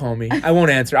 Like, don't call me. I won't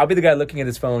answer. I'll be the guy looking at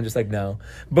his phone just like, no.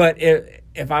 But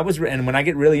if I was, and when I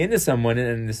get really into someone,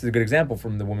 and this is a good example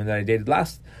from the woman that I dated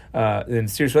last, in the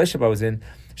serious relationship I was in,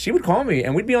 she would call me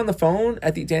and we'd be on the phone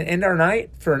at the end of our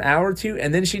night for an hour or two.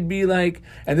 And then she'd be like,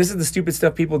 and this is the stupid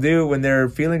stuff people do when they're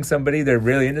feeling somebody, they're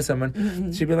really into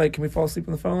someone. She'd be like, can we fall asleep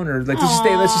on the phone? Or like,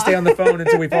 let's just stay on the phone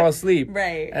until we fall asleep.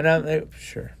 Right. And I'm like,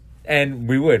 sure. And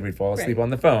we'd fall asleep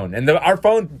on the phone. And our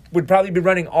phone would probably be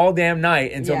running all damn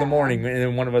night until the morning. And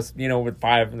then one of us, with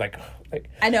 5, like.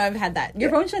 I know, I've had that. Your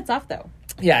phone shuts off, though.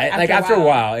 Yeah, after a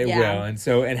while, it will. And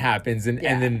so it happens. And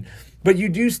then, but you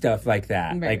do stuff like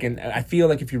that. Right. Like, and I feel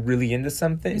like if you're really into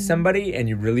somebody and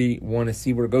you really want to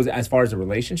see where it goes as far as a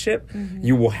relationship,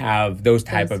 you will have those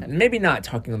type of, maybe not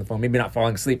talking on the phone, maybe not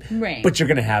falling asleep, but you're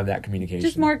going to have that communication.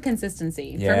 Just more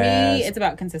consistency. Yes. For me, it's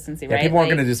about consistency, right? People aren't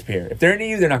going to disappear. If they're into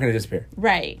you, they're not going to disappear.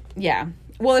 Right. Yeah.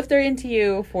 Well, if they're into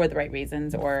you for the right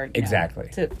reasons, or exactly,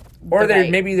 or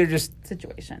maybe they're just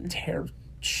situation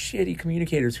shitty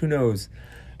communicators. Who knows?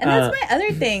 And that's my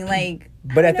other thing. Like,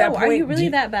 but at that point, are you really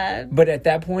that bad? But at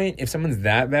that point, if someone's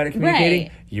that bad at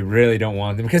communicating, you really don't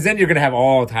want them, because then you're gonna have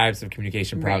all types of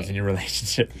communication problems in your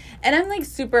relationship. And I'm like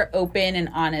super open and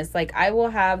honest. Like, I will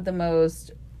have the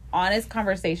most honest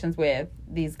conversations with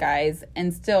these guys,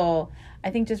 and still, I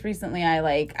think just recently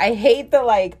I hate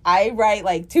I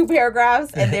write 2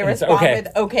 paragraphs and they respond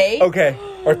with okay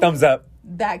or thumbs up.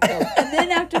 That kills. And then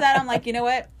after that, I'm like, you know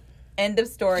what? End of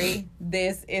story.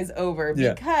 This is over,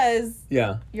 because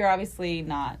you're obviously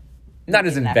not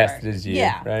as invested as you.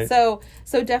 Yeah. Right. So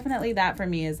definitely that for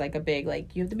me is like a big,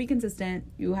 you have to be consistent.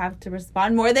 You have to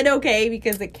respond more than okay,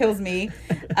 because it kills me.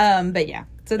 But yeah,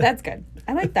 so that's good.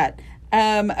 I like that.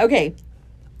 Okay.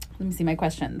 Let me see my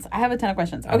questions. I have a ton of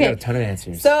questions. Okay. I've got a ton of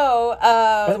answers. So,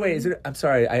 by the way, I'm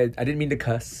sorry. I didn't mean to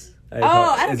cuss.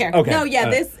 I don't care. Okay. No, yeah,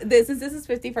 this is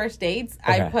 51st Dates.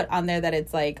 Okay. I put on there that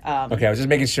it's like... okay, I was just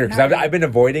making sure, because I've been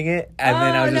avoiding it, and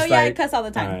then I was just I cuss all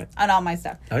the time on all my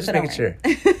stuff. I was just making sure.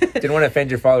 Didn't want to offend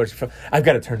your followers. I've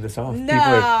got to turn this off.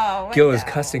 Gil is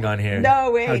cussing on here.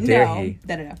 No, wait, How dare he?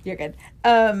 No, you're good.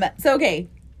 So, okay,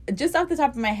 just off the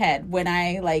top of my head,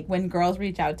 when girls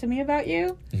reach out to me about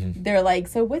you, they're like,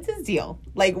 so what's his deal?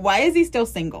 Like, why is he still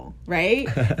single, right?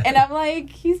 And I'm like,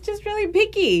 he's just really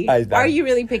picky. Are you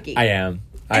really picky? I am.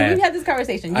 And we've had this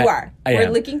conversation. We're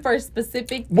looking for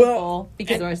specific people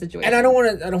because of our situation. And I don't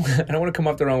want to come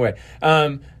off the wrong way,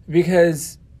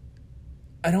 because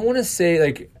I don't want to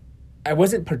say, I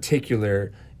wasn't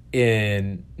particular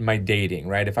in my dating,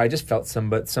 right? If I just felt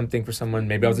something for someone,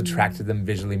 maybe I was attracted to them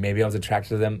visually, maybe I was attracted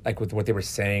to them with what they were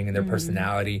saying and their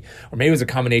personality, or maybe it was a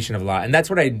combination of a lot. And that's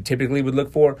what I typically would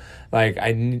look for.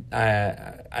 And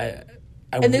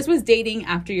this was dating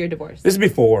after your divorce? This is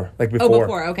before. Oh,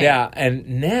 before, okay. Yeah,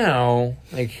 and now,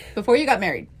 before you got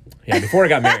married. Yeah, before I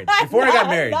got married.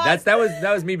 That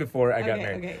was me before I got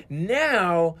married. Okay.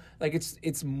 Now,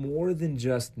 it's more than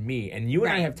just me. And you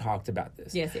and I have talked about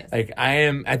this. Yes. I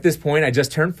am, at this point, I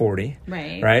just turned 40.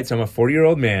 Right? So I'm a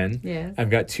 40-year-old man. Yes.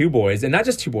 I've got 2 boys, and not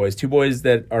just 2 boys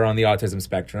that are on the autism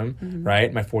spectrum,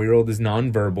 right? My 4-year-old is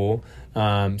nonverbal.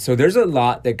 So there's a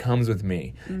lot that comes with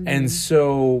me. And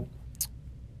so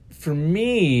for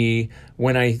me,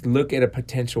 when I look at a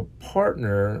potential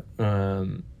partner,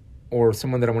 or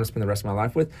someone that I want to spend the rest of my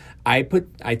life with, I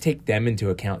take them into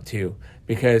account too,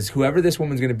 because whoever this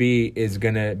woman's going to be is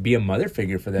going to be a mother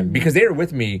figure for them, because they are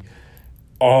with me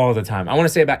all the time. I want to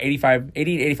say about 80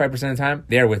 to 85% of the time,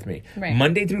 they are with me. Right.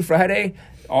 Monday through Friday,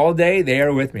 all day, they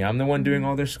are with me. I'm the one doing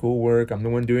all their schoolwork. I'm the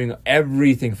one doing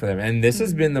everything for them. And this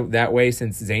has been that way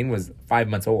since Zane was 5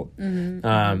 months old.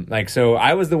 So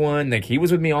I was the one, he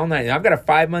was with me all night. And I've got a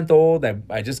 5-month-old.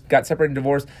 I just got separated and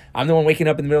divorced. I'm the one waking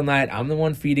up in the middle of the night. I'm the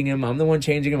one feeding him. I'm the one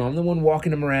changing him. I'm the one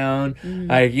walking him around. And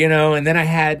then I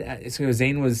had, then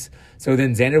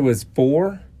Xander was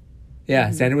 4. Yeah,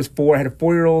 Xander was 4. I had a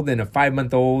 4-year-old and a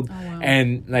 5-month-old. Oh, wow.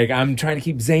 And I'm trying to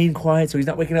keep Zane quiet so he's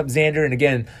not waking up Xander. And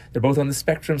again, they're both on the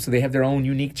spectrum, so they have their own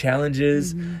unique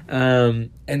challenges.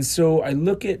 And so I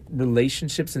look at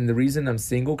relationships, and the reason I'm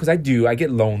single, because I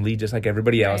get lonely just like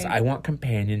everybody else. Right. I want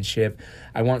companionship.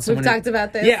 I want someone. We've talked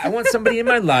about this. Yeah, I want somebody in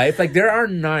my life. There are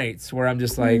nights where I'm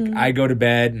just I go to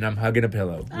bed and I'm hugging a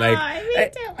pillow. Me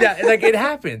too. Yeah, it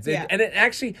happens. Yeah. And it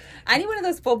actually. I need one of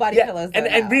those full body pillows.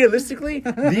 And realistically,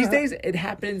 these days it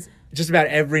happens just about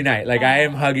every night. I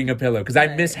am hugging a pillow because I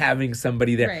miss having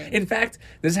somebody there. Right. In fact,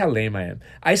 this is how lame I am.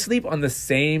 I sleep on the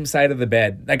same side of the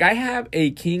bed. I have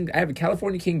a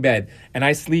California king bed, and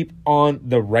I sleep on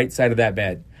the right side of that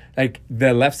bed.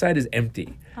 The left side is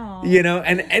empty. Aww.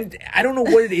 And I don't know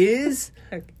what it is.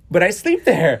 Okay. But I sleep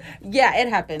there. Yeah, it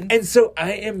happens. And so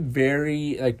I am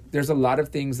very, there's a lot of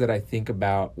things that I think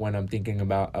about when I'm thinking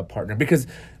about a partner. Because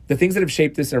the things that have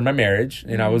shaped this are my marriage.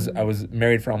 And I was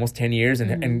married for almost 10 years.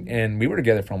 And we were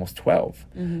together for almost 12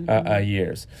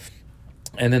 years.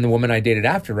 And then the woman I dated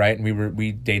after, right? And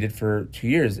we dated for 2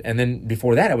 years. And then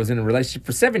before that, I was in a relationship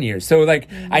for 7 years. So,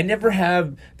 I never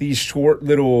have these short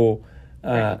little...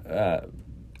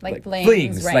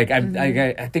 flings. Right.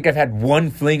 I think I've had one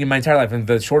fling in my entire life, and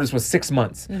the shortest was 6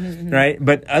 months, right?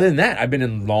 But other than that, I've been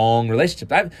in long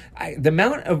relationships. The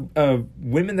amount of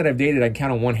women that I've dated, I can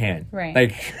count on one hand.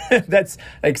 Right. That's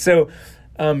so.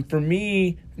 For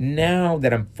me, now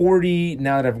that I'm 40,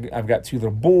 now that I've got 2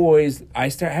 little boys, I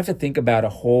have to think about a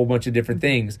whole bunch of different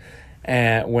things.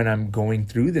 When I'm going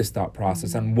through this thought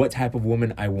process on what type of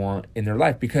woman I want in their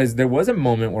life, because there was a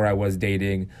moment where I was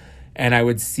dating. And I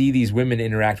would see these women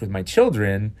interact with my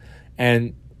children,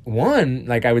 and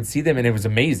I would see them, and it was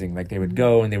amazing. They would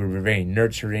go, and they would be very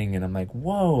nurturing, and I'm like,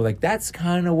 whoa, that's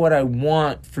kind of what I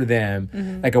want for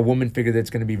them, a woman figure that's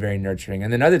going to be very nurturing.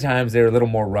 And then other times they're a little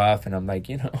more rough, and I'm like,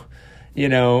 and I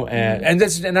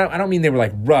don't mean they were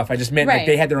rough. I just meant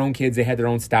they had their own kids, they had their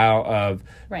own style of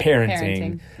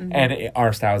parenting. And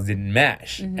our styles didn't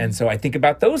mesh. And so I think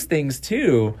about those things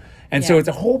too. And so it's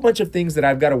a whole bunch of things that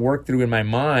I've got to work through in my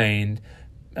mind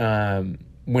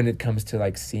when it comes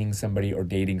to seeing somebody or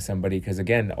dating somebody. Because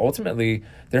again, ultimately,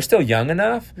 they're still young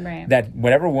enough that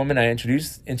whatever woman I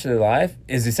introduce into their life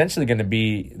is essentially going to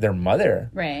be their mother.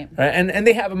 Right. And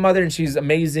they have a mother, and she's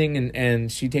amazing, and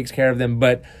she takes care of them.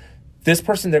 But this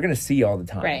person they're going to see all the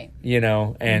time, right?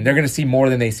 And they're going to see more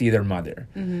than they see their mother.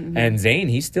 And Zane,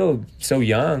 he's still so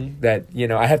young that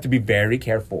I have to be very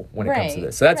careful when it comes to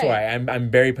this. So that's why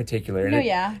I'm very particular. And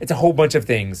it's a whole bunch of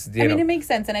things. I mean, it makes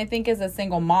sense. And I think as a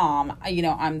single mom,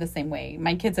 I'm the same way.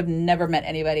 My kids have never met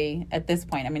anybody at this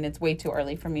point. I mean, it's way too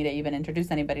early for me to even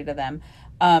introduce anybody to them.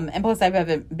 And plus, I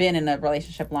haven't been in a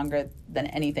relationship longer than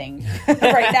anything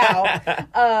right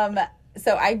now.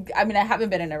 So I haven't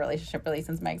been in a relationship really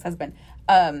since my ex-husband.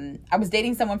 I was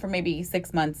dating someone for maybe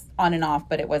 6 months on and off,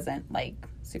 but it wasn't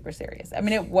super serious. I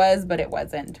mean, it was, but it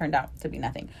wasn't. It turned out to be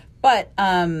nothing. But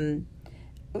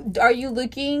are you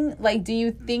looking, do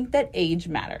you think that age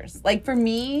matters? For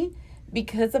me,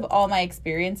 because of all my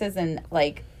experiences, and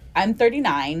I'm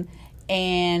 39,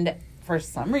 and for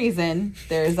some reason,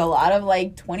 there's a lot of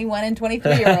 21 and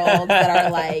 23-year-olds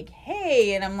that are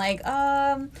hey, and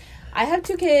I'm I have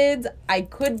 2 kids. I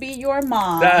could be your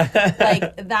mom.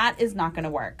 That is not going to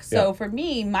work. So for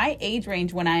me, my age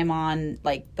range when I'm on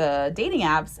the dating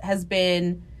apps has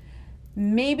been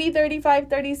maybe 35,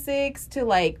 36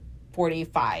 to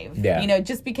 45. Yeah.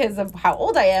 Just because of how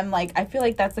old I am, I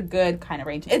feel that's a good kind of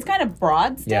range. It's kind of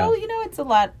broad still, it's a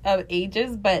lot of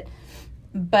ages, but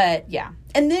yeah.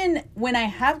 And then when I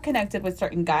have connected with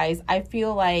certain guys, I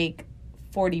feel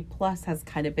 40 plus has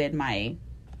kind of been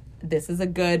this is a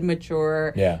good,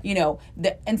 mature,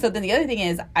 and so then the other thing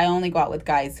is I only go out with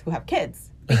guys who have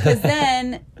kids, because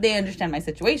then they understand my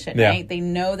situation, right? They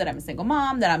know that I'm a single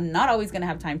mom, that I'm not always going to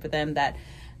have time for them, that,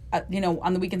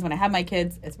 on the weekends when I have my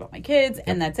kids, it's about my kids,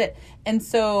 and that's it. And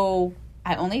so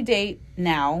I only date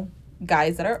now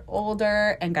guys that are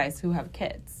older and guys who have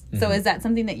kids. So is that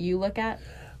something that you look at?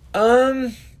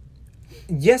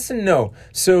 Yes and no.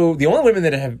 So the only women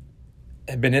that have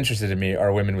been interested in me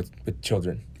are women with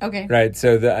children. Okay. Right.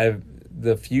 So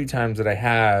the few times that I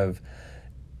have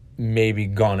maybe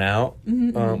gone out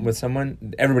with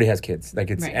someone, everybody has kids. Like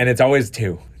and it's always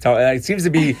two. It seems to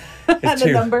be it's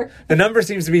two. The number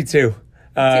seems to be two.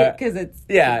 Because it's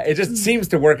it just seems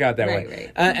to work out that way.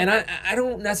 Right. And I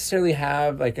don't necessarily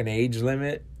have like an age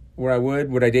limit where I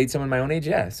would I date someone my own age?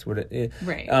 Yes. Would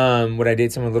I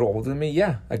date someone a little older than me?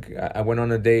 Yeah. Like I went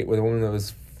on a date with a woman that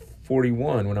was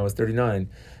 41 when I was 39.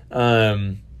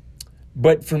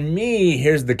 But for me,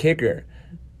 here's the kicker.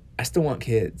 I still want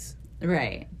kids.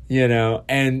 Right. You know,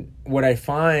 and what I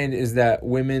find is that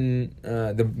women,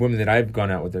 the women that I've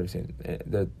gone out with,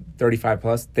 the 35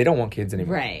 plus, they don't want kids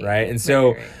anymore. Right. And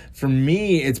so for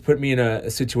me, it's put me in a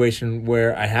situation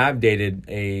where I have dated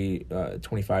a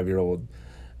 25-year-old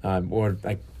or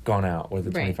like gone out with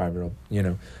a 25-year-old, you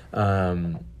know,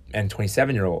 and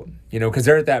 27-year-old, you know, because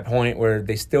they're at that point where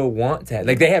they still want to,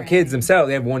 like they have kids themselves.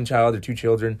 They have one child or two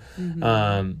children,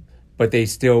 but they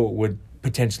still would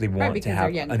potentially want to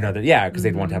have another, because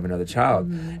they'd want to have another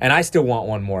child. And I still want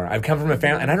one more. I've come from a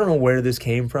family, and I don't know where this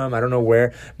came from. I don't know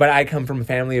where, but I come from a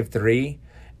family of three,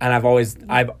 and I've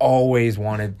always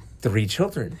wanted 3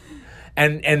 children.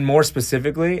 And more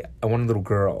specifically, I want a little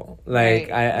girl. Like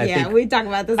I think we talk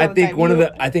about this all the time.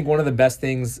 I think one of the best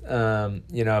things,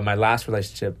 you know, my last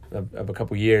relationship of a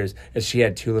couple years is she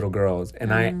had 2 little girls,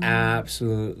 and I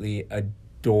absolutely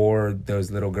adored those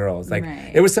little girls. Like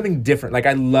it was something different. Like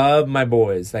I love my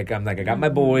boys. Like I got my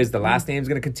boys. The last name's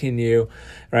gonna continue,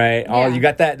 right? You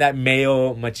got that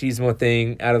male machismo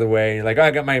thing out of the way. You're like, I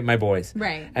got my boys,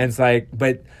 right? And it's like,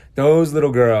 but those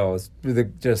little girls,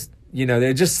 just. You know,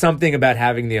 there's just something about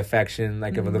having the affection,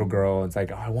 like, of a little girl. It's like,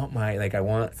 I want.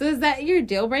 So is that your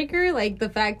deal breaker? Like, the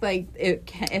fact, like,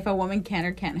 if a woman can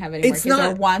or can't have any more kids,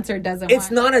 or wants or doesn't want?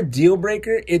 It's not a deal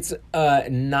breaker. It's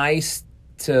nice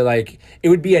to, like, it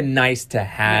would be a nice to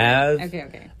have.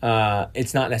 Okay.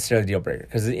 It's not necessarily a deal breaker.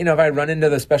 Because, you know, if I run into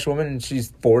the special woman and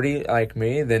she's 40 like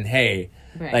me, then, hey...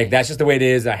 Like, that's just the way it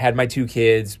is. I had my 2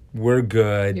 kids. We're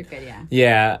good. You're good, yeah.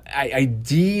 Yeah.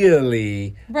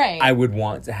 Ideally, I would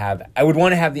want to have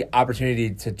the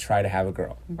opportunity to try to have a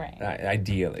girl. Right.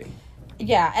 Ideally.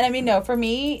 Yeah. And I mean, no, for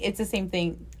me, it's the same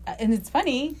thing. And it's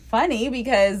funny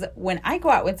because when I go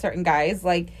out with certain guys,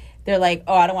 like, they're like,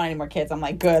 oh, I don't want any more kids. I'm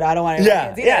like, good. I don't want any more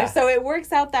kids either. Yeah. So it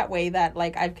works out that way that,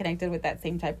 like, I've connected with that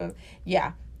same type of,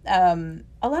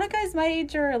 a lot of guys my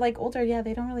age or like older,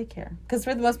 they don't really care because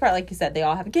for the most part, like you said, they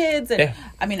all have kids. And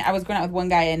I mean, I was going out with one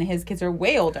guy and his kids are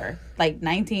way older, like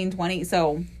 19, 20.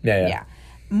 So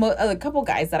a couple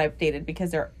guys that I've dated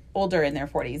because they're older in their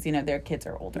 40s, you know, their kids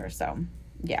are older. So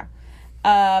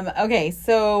okay,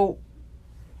 so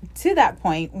to that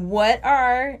point,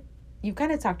 you've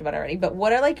kind of talked about it already, but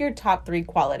what are like your top 3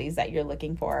 qualities that you're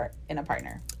looking for in a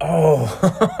partner?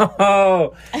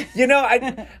 Oh, you know,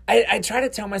 I try to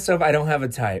tell myself I don't have a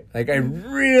type. Like I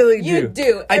really do. You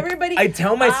do. I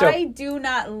tell myself I do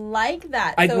not like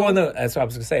that. Well, no, that's what I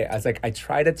was gonna say. I was like, I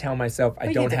try to tell myself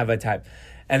I don't have a type.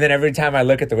 And then every time I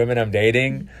look at the women I'm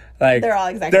dating, like they're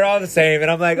all the same, and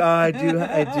I'm like, oh, I do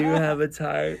have a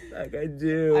type, like I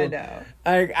do. I know.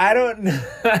 I don't know,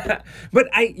 but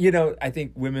I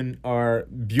think women are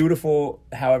beautiful,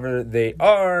 however they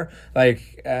are.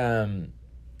 Like,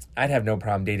 I'd have no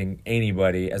problem dating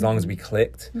anybody as long as we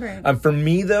clicked. Right. For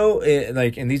me though,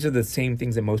 and these are the same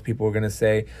things that most people are gonna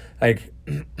say. Like,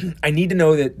 I need to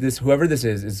know that whoever this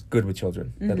is good with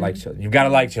children, that likes children. You've got to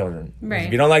like children. Right.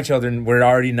 If you don't like children, we're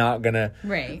already not gonna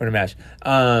match.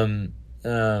 2,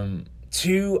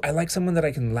 I like someone that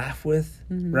I can laugh with.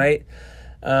 Right.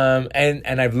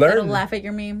 And I've learned to laugh at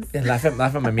your memes. Yeah, laugh at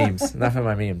my memes. Laugh at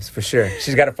my memes for sure.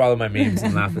 She's got to follow my memes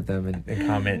and laugh at them and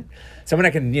comment. Someone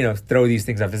I can throw these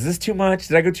things off. Is this too much?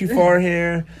 Did I go too far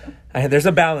here? There's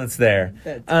a balance there.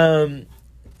 And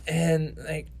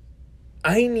like,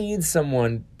 I need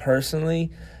someone personally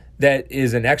that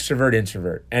is an extrovert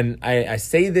introvert, and I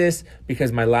say this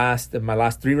because my last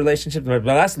 3 relationships, my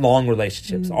last long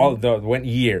relationships, all of them went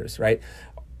years, right?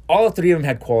 All 3 of them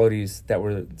had qualities that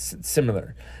were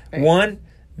similar. Right. One,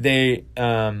 they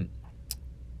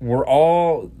were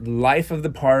all life of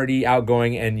the party,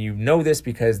 outgoing, and you know this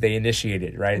because they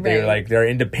initiated, right? They're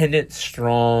independent,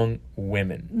 strong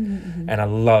women, and I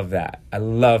love that. I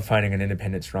love finding an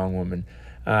independent, strong woman.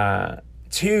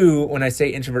 2, when I say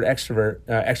introvert,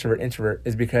 extrovert, introvert,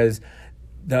 is because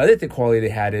the other quality they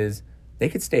had is they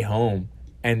could stay home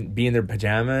and be in their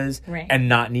pajamas and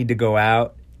not need to go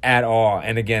out at all.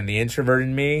 And again, the introvert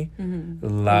in me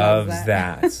loves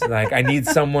that. Like, I need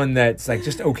someone that's like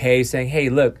just okay saying, hey,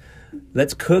 look,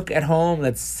 let's cook at home.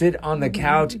 Let's sit on the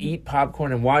couch, eat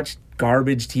popcorn, and watch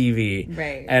garbage TV.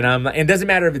 Right. And it doesn't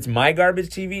matter if it's my garbage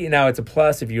TV. Now it's a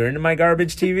plus if you're into my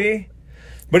garbage TV.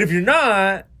 But if you're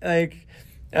not, like,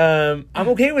 I'm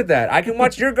okay with that. I can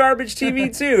watch your garbage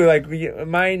TV too, like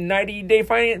my 90-day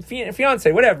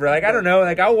fiance, whatever. Like, I don't know.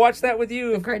 Like, I'll watch that with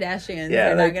you. The Kardashians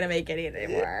are not gonna make it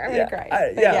anymore. I'm gonna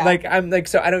cry. Like, I'm like,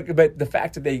 so I don't. But the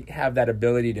fact that they have that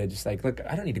ability to just like, look,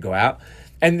 I don't need to go out.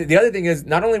 And the other thing is,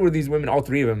 not only were these women, all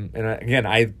three of them, and again,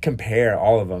 I compare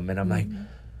all of them, and I'm like,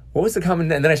 what was the common?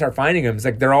 And then I start finding them. It's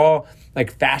like they're all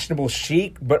like fashionable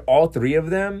chic, but all three of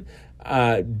them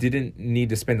didn't need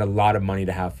to spend a lot of money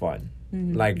to have fun.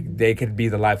 Like, they could be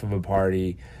the life of a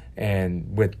party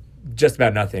and with just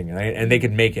about nothing, right? And they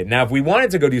could make it. Now, if we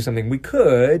wanted to go do something, we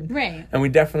could. Right. And we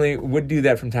definitely would do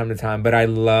that from time to time. But I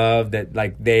love that,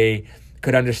 like, they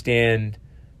could understand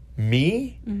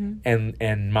me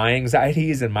and my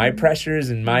anxieties and my pressures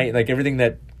and my, like, everything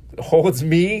that holds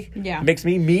me, makes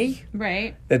me,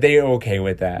 right? That they are okay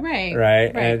with that,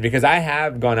 right? And because I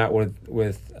have gone out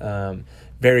with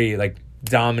very, like,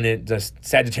 dominant, just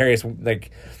Sagittarius,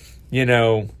 like, you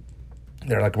know,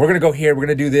 they're like, we're gonna go here, we're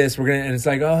gonna do this, and it's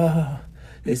like, oh,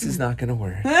 this is not gonna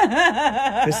work.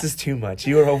 This is too much.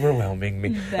 You are overwhelming me.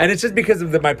 Exactly. And it's just because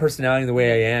of my personality and the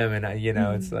way I am, and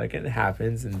it's like, it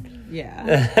happens. And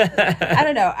I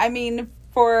don't know. I mean,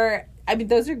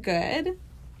 those are good.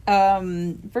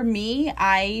 For me,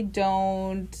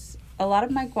 a lot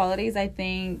of my qualities, I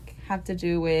think, have to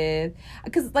do with,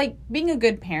 because, like, being a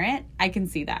good parent, I can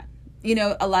see that. You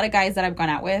know, a lot of guys that I've gone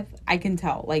out with, I can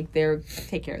tell, like, they're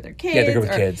take care of their kids. Yeah, they're good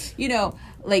with kids. You know,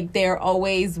 like, they're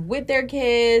always with their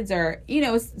kids, or, you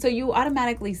know, so you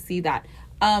automatically see that.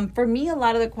 For me, a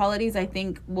lot of the qualities, I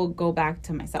think, will go back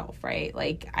to myself, right?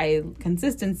 Like,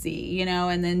 consistency, you know,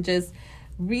 and then just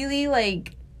really,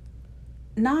 like,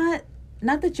 not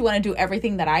that you want to do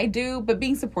everything that I do, but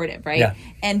being supportive, right? Yeah.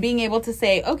 And being able to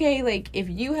say, okay, like, if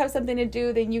you have something to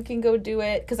do, then you can go do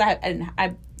it. Because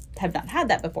I have not had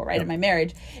that before, right? In my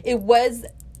marriage, it was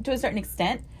to a certain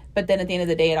extent, but then at the end of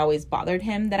the day, it always bothered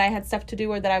him that I had stuff to do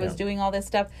or that I was doing all this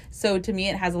stuff. So to me,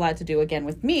 it has a lot to do, again,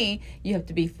 with me. You have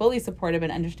to be fully supportive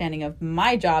and understanding of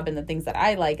my job and the things that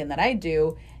I like and that I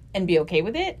do, and be okay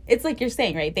with it. It's like you're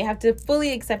saying, right? They have to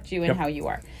fully accept you and how you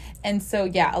are. And so,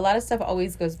 yeah, a lot of stuff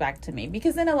always goes back to me,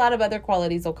 because then a lot of other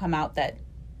qualities will come out that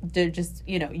they're just,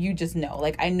 you know,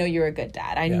 like, I know you're a good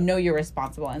dad. I know you're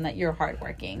responsible and that you're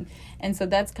hardworking. And so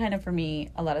that's kind of, for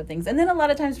me, a lot of things. And then a lot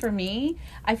of times for me,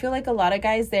 I feel like a lot of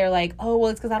guys, they're like, oh,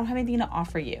 well, it's because I don't have anything to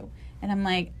offer you. And I'm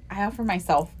like, I offer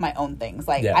myself my own things.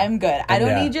 Like, I'm good. I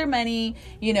don't need your money.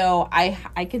 You know,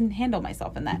 I can handle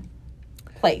myself in that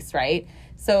place, right?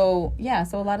 So, yeah,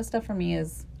 so a lot of stuff for me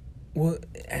is... Well,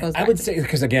 I would say,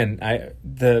 because again,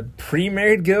 the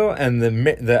pre-married Gil and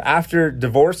the after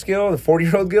divorce Gil, the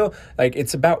 40-year-old Gil, like,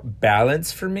 it's about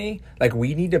balance for me. Like,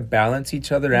 we need to balance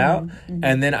each other out,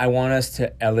 and then I want us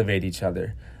to elevate each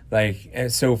other. Like,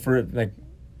 and so for, like,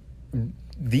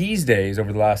 these days,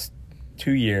 over the last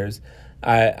 2 years,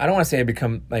 I don't want to say I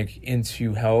become, like,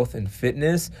 into health and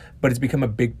fitness, but it's become a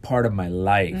big part of my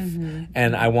life.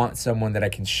 And I want someone that I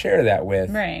can share that with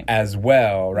as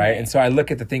well, right? And so I look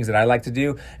at the things that I like to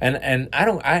do, and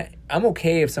I'm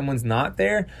okay if someone's not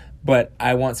there, but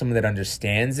I want someone that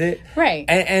understands it. Right.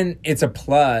 And it's a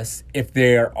plus if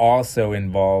they're also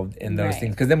involved in those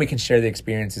things, because then we can share the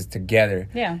experiences together.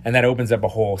 Yeah. And that opens up a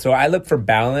whole. So I look for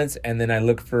balance, and then I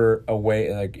look for a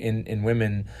way, like, in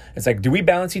women, it's like, do we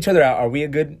balance each other out?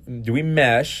 Do we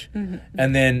mesh?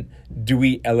 And then do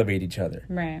we elevate each other?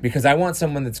 Right. Because I want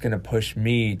someone that's going to push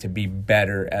me to be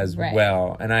better as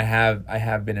well. And I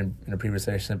have been in a previous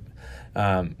relationship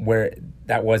where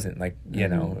that wasn't, like, you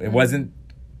know, it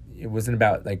wasn't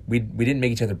about, like, we didn't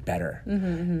make each other better.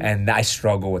 And I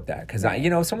struggle with that, because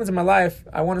if someone's in my life,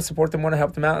 I want to support them, want to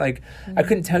help them out. Like, I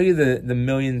couldn't tell you the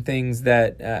million things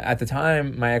that at the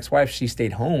time, my ex-wife, she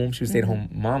stayed home. She was stay-at-home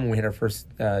mom when we had our first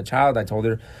child. I told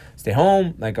her, stay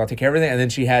home, like, I'll take care of everything. And then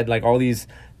she had, like, all these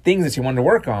things that she wanted to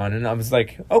work on, and I was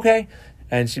like, okay.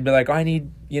 And she'd be like, oh, I need,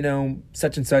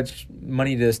 such and such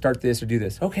money to start this or do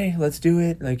this. Okay, let's do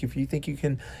it. Like, if you think you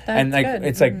can. That's like, good.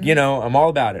 it's like, I'm all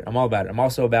about it. I'm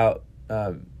also about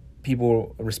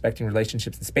people respecting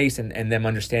relationships and space, and them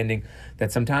understanding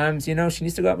that sometimes, she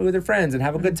needs to go out with her friends and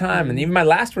have a good time. And even my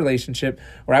last relationship,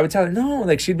 where I would tell her, no,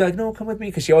 like, she'd be like, no, come with me,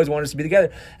 because she always wanted us to be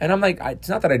together. And I'm like, it's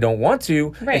not that I don't want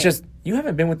to. It's just, you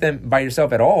haven't been with them by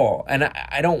yourself at all. And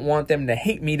I don't want them to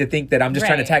hate me to think that I'm just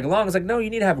trying to tag along. It's like, no, you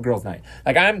need to have a girls' night.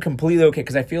 Like, I'm completely okay,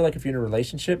 because I feel like if you're in a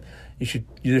relationship,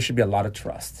 there should be a lot of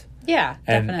trust. Yeah,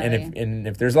 definitely. And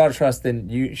if there's a lot of trust, then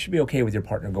you should be okay with your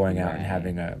partner going out and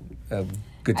having a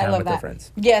good I time love with their that.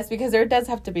 friends. Yes, because there does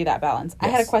have to be that balance. I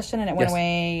had a Yes. question and it went Yes.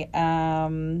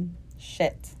 away.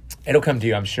 Shit. It'll come to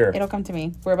you, I'm sure. It'll come to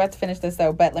me. We're about to finish this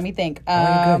though, but let me think.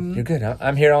 Oh, you're good.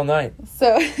 I'm here all night.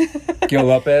 So Gil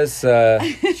Lopez,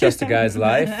 Just a Guy's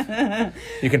Life.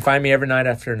 You can find me every night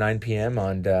after 9 p.m.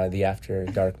 on the After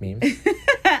Dark memes.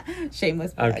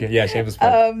 shameless plug. Okay, yeah, shameless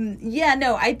plug. Yeah,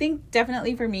 no, I think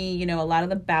definitely for me, you know, a lot of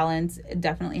the balance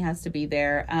definitely has to be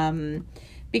there.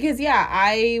 Because yeah,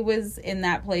 I was in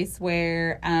that place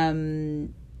where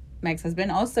my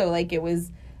ex-husband also, like, it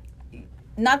was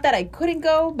not that I couldn't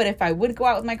go, but if I would go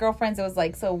out with my girlfriends, it was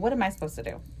like, so what am I supposed to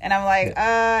do? And I'm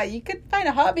like, you could find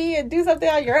a hobby and do something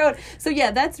on your own. So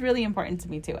yeah, that's really important to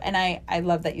me too. And I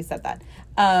love that you said that.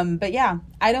 But yeah,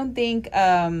 I don't think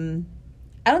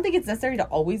it's necessary to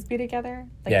always be together.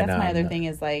 Like, Yeah, that's no, my other no. thing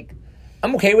is like,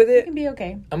 I'm okay with you it. can be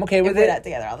okay. I'm okay with if we're it. not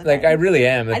together all the time. Like, I really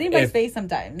am. I need my space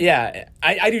sometimes. Yeah,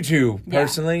 I do too, Yeah.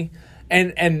 personally.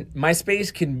 And my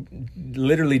space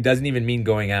literally doesn't even mean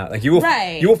going out. Like, you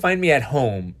will find me at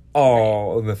home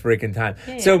all the freaking time.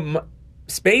 Yeah, So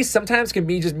space sometimes can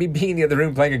be just me being in the other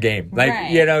room playing a game. Like,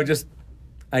 Right. you know, just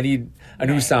I need a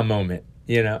new some moment.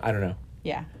 You know, I don't know.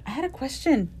 Yeah. I had a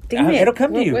question. Dang it. It'll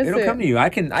come to What you. was It'll it? come to you. I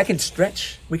can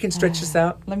stretch. We can stretch this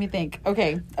out. Let me think.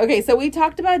 Okay, so we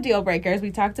talked about deal breakers. We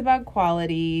talked about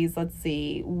qualities. Let's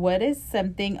see. What is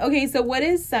something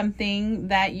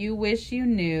that you wish you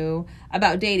knew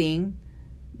about dating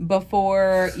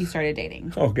before you started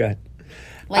dating? Oh, God.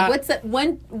 Like, what's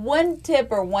one tip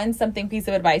or one piece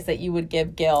of advice that you would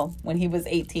give Gil when he was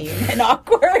 18 and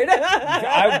awkward?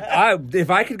 If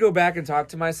I could go back and talk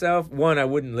to myself, I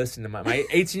wouldn't listen to my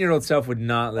 18-year-old self would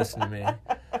not listen to me.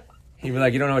 He'd be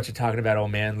like, "You don't know what you're talking about,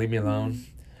 old man. Leave me alone."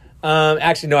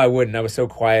 Actually, no, I wouldn't. I was so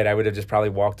quiet. I would have just probably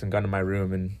walked and gone to my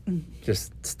room and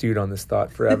just stewed on this thought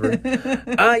forever.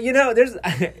 You know, there's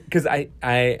because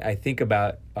I think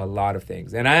about a lot of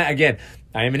things, and I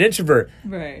am an introvert.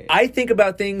 Right. I think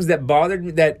about things that bothered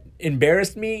me, that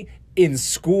embarrassed me in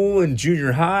school, in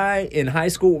junior high, in high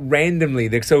school,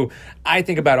 randomly. So I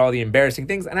think about all the embarrassing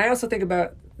things, and I also think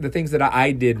about the things that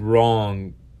I did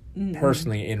wrong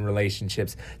personally in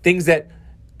relationships, things that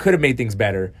could have made things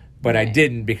better. But I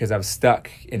didn't because I was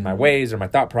stuck in my ways or my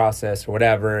thought process or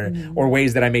whatever, or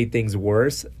ways that I made things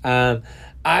worse.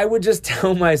 I would just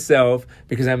tell myself,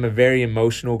 because I'm a very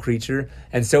emotional creature,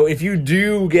 and so if you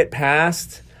do get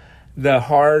past the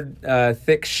hard,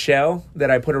 thick shell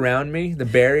that I put around me, the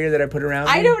barrier that I put around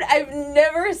me. I've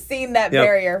never seen that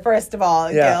barrier, first of all,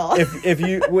 Gil.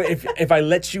 If I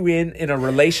let you in a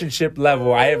relationship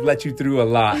level, I have let you through a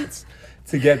lot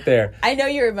to get there. I know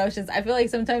your emotions. I feel like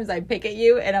sometimes I pick at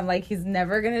you and I'm like, he's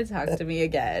never going to talk to me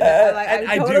again.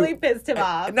 I totally pissed him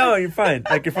off. No, you're fine.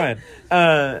 Like, you're fine.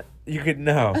 You could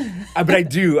know. But I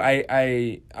do.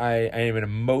 I am an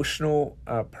emotional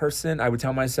person. I would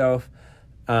tell myself,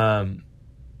 don't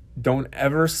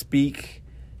ever speak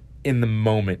in the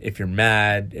moment. If you're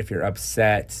mad, if you're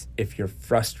upset, if you're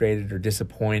frustrated or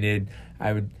disappointed,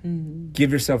 I would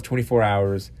give yourself 24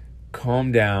 hours.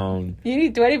 Calm down. You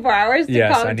need 24 hours to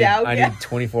calm down? I need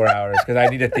 24 hours because I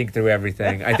need to think through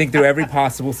everything. I think through every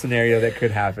possible scenario that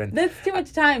could happen. That's too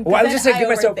much time. Well, I would just say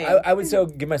I would say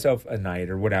give myself a night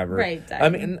or whatever. Right. I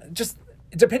mean, just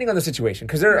depending on the situation,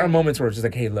 because there are moments where it's just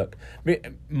like, hey, look,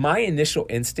 my initial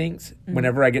instinct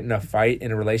whenever I get in a fight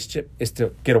in a relationship is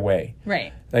to get away.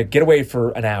 Right. Like, get away for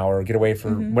an hour, get away for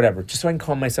whatever, just so I can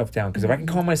calm myself down. Because if I can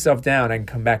calm myself down, I can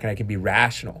come back and I can be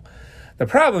rational. The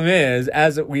problem is,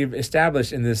 as we've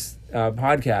established in this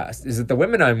podcast, is that the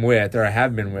women I'm with, or I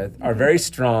have been with, are very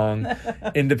strong,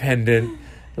 independent,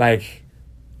 like,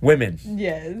 women.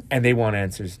 Yes. And they want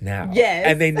answers now. Yes.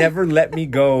 And they never let me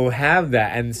go have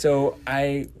that. And so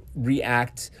I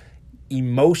react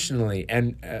emotionally.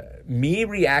 And me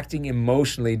reacting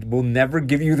emotionally will never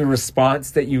give you the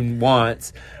response that you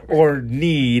want or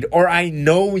need, or I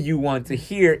know you want to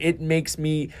hear. It makes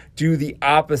me do the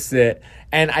opposite.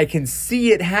 And I can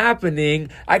see it happening.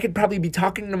 I could probably be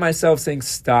talking to myself saying,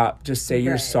 stop, just say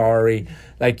you're sorry.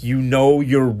 Like, you know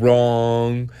you're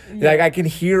wrong. Yeah. Like, I can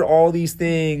hear all these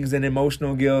things, and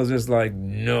emotional Gil's just like,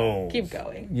 no. Keep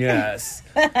going. Yes.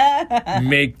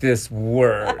 Make this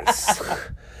worse.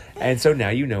 And so now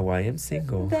you know why I'm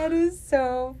single. That is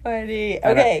so funny.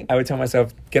 Okay. I would tell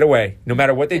myself, get away. No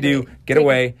matter what they do, get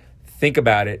away. Think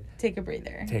about it. Take a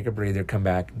breather. Take a breather. Come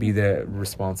back. Be the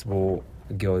responsible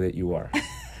Gil that you are.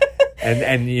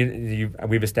 And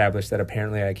we've established that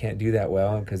apparently I can't do that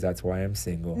well because that's why I'm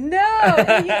single. No,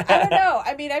 I don't know.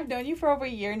 I mean, I've known you for over a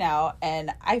year now,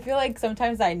 and I feel like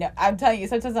sometimes I'm telling you,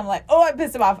 sometimes I'm like, oh, I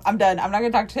pissed him off. I'm done. I'm not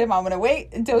going to talk to him. I'm going to wait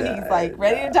until he's like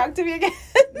ready to talk to me again.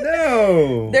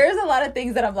 No. There's a lot of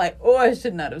things that I'm like, oh, I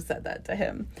should not have said that to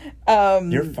him.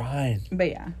 You're fine. But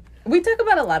yeah. We talk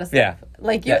about a lot of stuff. Yeah.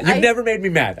 Like you've never made me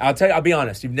mad. I'll be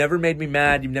honest. You've never made me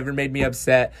mad. You've never made me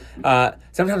upset.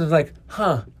 Sometimes I'm like,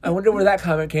 I wonder where that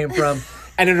comment came from.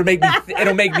 And it'll make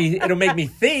me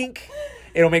think,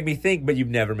 but you've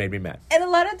never made me mad. And a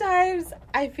lot of times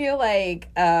I feel like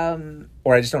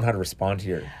or I just don't know how to respond to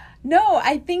your. No,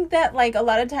 I think that like a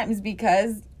lot of times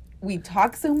because we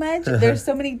talk so much, there's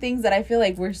so many things that I feel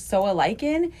like we're so alike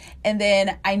in, and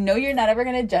then I know you're not ever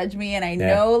gonna judge me, and I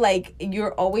know like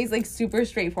you're always like super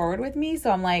straightforward with me,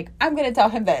 so I'm like, I'm gonna tell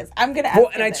him this, I'm gonna ask him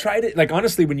and I tried it, like,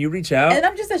 honestly, when you reach out, and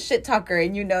I'm just a shit talker,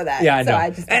 and you know that. Yeah, I know. So I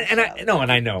just I know,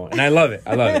 and I love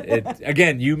it.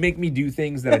 Again, you make me do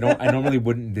things that I normally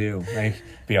wouldn't do, like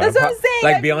be on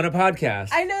be on a podcast.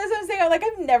 I know, that's what I'm saying. I'm like,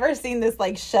 I've never seen this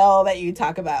like shell that you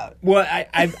talk about. Well,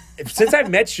 I've since I've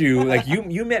met you, like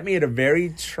you met me at a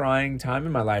very trying time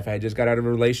in my life. I had just got out of a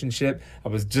relationship. I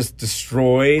was just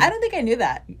destroyed. I don't think I knew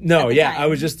that. No, yeah, time. I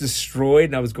was just destroyed,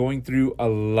 and I was going through a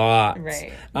lot.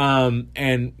 Right.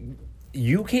 And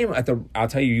you came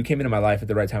you came into my life at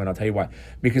the right time, and I'll tell you why.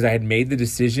 Because I had made the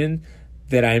decision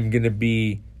that I'm going to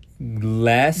be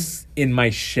less in my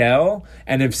shell,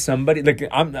 and if somebody, like,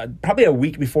 I'm probably a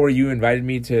week before you invited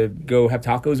me to go have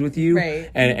tacos with you,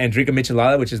 right, and drink a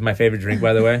michelada, which is my favorite drink,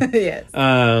 by the way. Yes.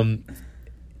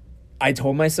 I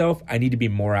told myself I need to be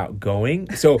more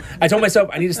outgoing. So I told myself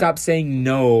I need to stop saying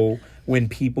no when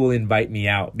people invite me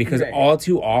out, because all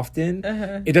too often,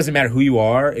 it doesn't matter who you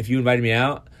are. If you invited me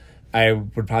out, I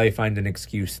would probably find an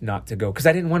excuse not to go, because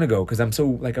I didn't want to go, because I'm so,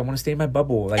 like, I want to stay in my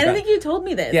bubble. Like, and I think you told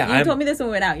me this. Yeah, you told me this when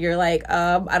we went out. You're like,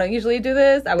 I don't usually do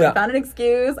this. I would have found an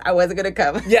excuse. I wasn't going to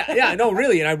come. yeah, no,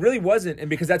 really. And I really wasn't. And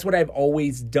because that's what I've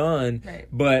always done. Right.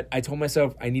 But I told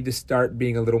myself I need to start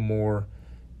being a little more,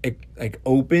 like,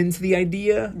 open to the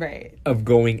idea of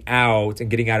going out and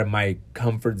getting out of my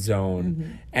comfort zone.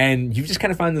 Mm-hmm. And you just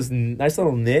kind of find this nice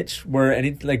little niche where,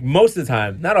 like, most of the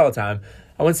time, not all the time,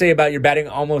 I wouldn't say about you're batting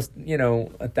almost,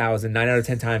 1,000, 9 out of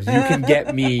 10 times. You can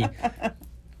get me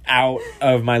out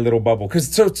of my little bubble.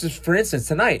 Because, for instance,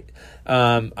 tonight,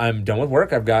 I'm done with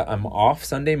work. I'm off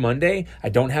Sunday, Monday. I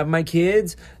don't have my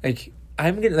kids. Like,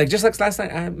 I'm getting, like, just like last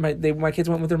night, my kids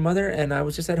went with their mother, and I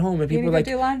was just at home, and people were like,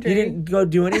 "You didn't go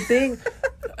do anything?"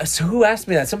 So who asked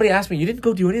me that? Somebody asked me, "You didn't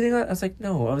go do anything?" I was like,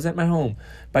 "No, I was at my home."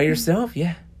 By yourself?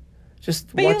 Yeah.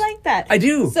 But you like that. I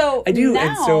do. So I do. Now,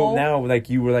 and so now, like,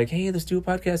 you were like, "Hey, let's do a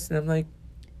podcast," and I'm like,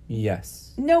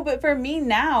 yes. No, but for me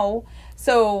now,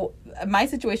 so my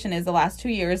situation is the last 2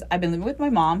 years I've been living with my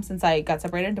mom since I got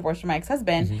separated and divorced from my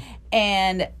ex-husband,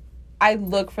 and I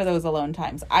look for those alone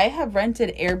times. I have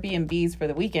rented Airbnbs for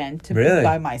the weekend to be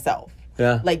by myself.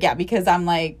 Yeah. Like, yeah, because I'm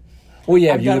like, well,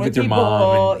 yeah, you live with your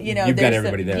mom, and you've got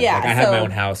everybody there. Yeah, like, I have my own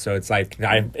house, so it's like,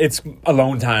 it's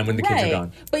alone time when the kids are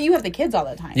gone. But you have the kids all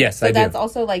the time. Yes, so I do. That's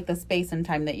also like the space and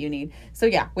time that you need. So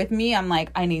yeah, with me, I'm like,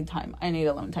 I need time. I need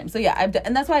alone time. So yeah,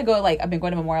 and that's why I go, like, I've been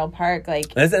going to Memorial Park.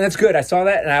 Like, that's good. I saw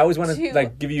that, and I always want to,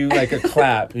 like, give you, like, a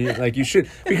clap. Like, you should.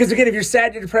 Because, again, if you're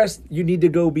sad, you're depressed, you need to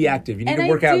go be active. You need to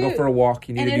work out, go for a walk.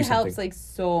 You need to do something. And it helps, like,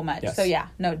 so much. Yes. So yeah,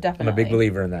 no, definitely. I'm a big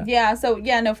believer in that. Yeah, so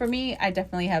yeah, no, for me, I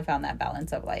definitely have found that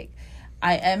balance of, like,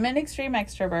 I am an extreme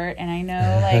extrovert, and I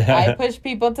know, like, I push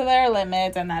people to their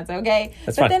limits, and that's okay.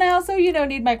 But then I also,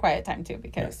 need my quiet time, too,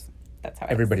 because that's how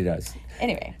everybody does.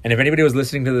 Anyway. And if anybody was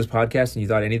listening to this podcast and you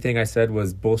thought anything I said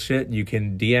was bullshit, you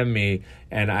can DM me,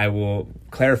 and I will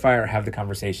clarify or have the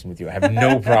conversation with you. I have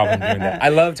no problem doing that. I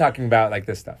love talking about, like,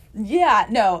 this stuff. Yeah,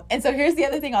 no. And so here's the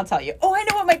other thing I'll tell you. Oh, I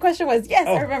know what my question was. Yes,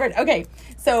 I remembered. Okay,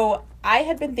 so I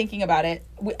had been thinking about it,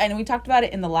 and we talked about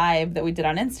it in the live that we did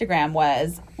on Instagram,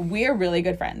 was we're really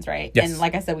good friends, right? Yes. And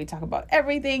like I said, we talk about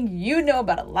everything. You know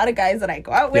about a lot of guys that I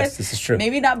go out with. Yes, this is true.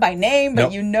 Maybe not by name,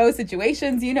 but you know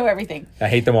situations. You know everything. I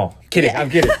hate them all. Kidding. Yeah.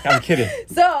 I'm kidding.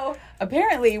 So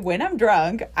apparently when I'm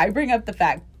drunk, I bring up the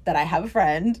fact that I have a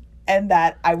friend and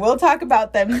that I will talk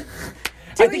about them.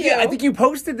 I think you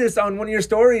posted this on one of your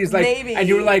stories, like, maybe. And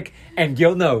you were like, and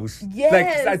Gil knows. Yes.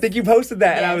 Like, I think you posted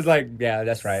that, and I was like, yeah,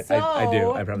 that's right. I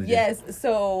do. I probably do. Yes.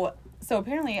 So So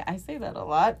apparently I say that a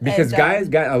lot. Because and,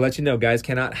 guys, I'll let you know, guys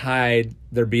cannot hide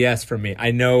their BS from me. I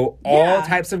know all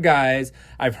types of guys.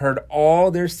 I've heard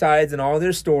all their sides and all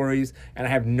their stories, and I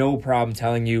have no problem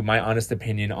telling you my honest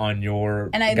opinion on your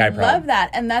and I guy love problem.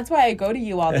 that. And that's why I go to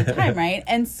you all the time, right?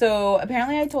 And so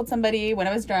apparently I told somebody when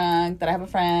I was drunk that I have a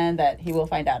friend that he will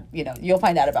find out, you'll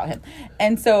find out about him.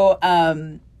 And so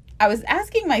I was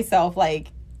asking myself, like,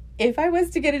 if I was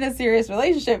to get in a serious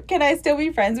relationship, can I still be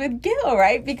friends with Gil,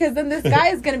 right? Because then this guy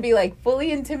is going to be like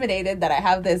fully intimidated that I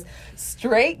have this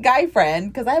straight guy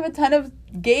friend, because I have a ton of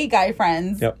gay guy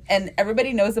friends and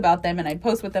everybody knows about them and I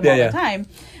post with them all the time.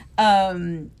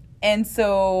 And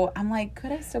so I'm like,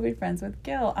 could I still be friends with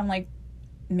Gil? I'm like,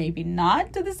 maybe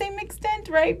not to the same extent,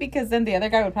 right? Because then the other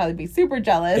guy would probably be super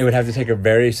jealous. It would have to take a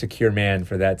very secure man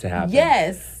for that to happen.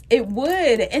 Yes, it would.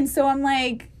 And so I'm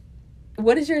like,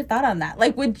 what is your thought on that?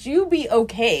 Like, would you be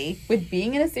okay with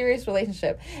being in a serious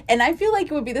relationship? And I feel like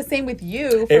it would be the same with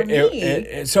you for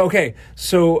me. So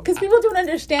because people don't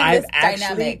understand I've this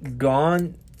actually dynamic.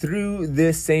 gone through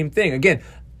this same thing. Again,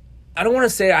 I don't want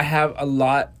to say I have a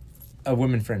lot of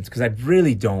women friends, because I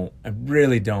really don't.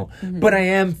 Mm-hmm. But I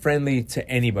am friendly to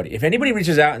anybody. If anybody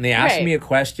reaches out and they ask me a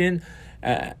question,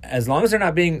 as long as they're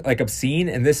not being like obscene,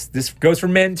 and this goes for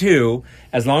men too,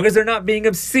 as long as they're not being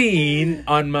obscene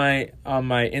on my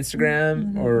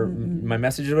Instagram or my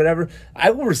messages or whatever, I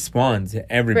will respond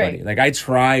to everybody. Right. Like, I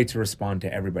try to respond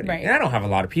to everybody. Right. And I don't have a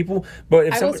lot of people, but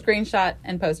if I will screenshot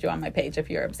and post you on my page if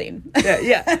you're obscene.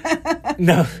 yeah.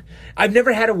 No, I've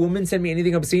never had a woman send me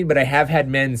anything obscene, but I have had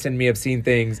men send me obscene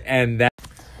things, and that.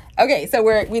 Okay, so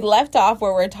we left off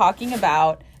where we're talking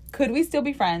about, could we still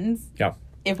be friends? Yeah.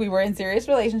 If we were in serious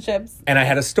relationships. And I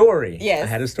had a story. Yes. I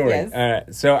had a story.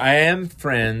 Yes. So I am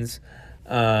friends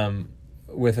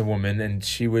with a woman, and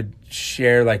she would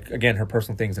share, like, again, her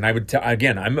personal things. And I would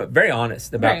again, I'm very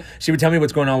honest about, she would tell me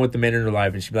what's going on with the men in her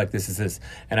life, and she'd be like, this is this.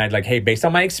 And I'd like, hey, based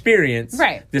on my experience,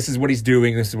 this is what he's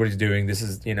doing, this is what he's doing, this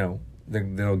is, the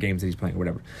little games that he's playing, or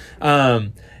whatever.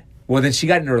 Well, then she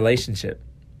got in a relationship,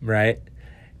 right?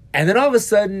 And then all of a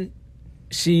sudden,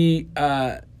 she...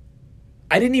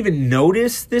 I didn't even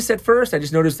notice this at first. I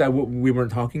just noticed that we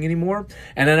weren't talking anymore.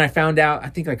 And then I found out, I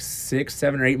think like 6,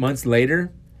 7, or 8 months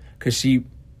later, because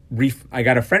I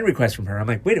got a friend request from her. I'm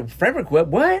like, wait, a friend request?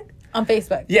 What? On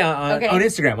Facebook? Yeah, on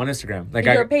Instagram. Like,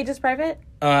 your page is private?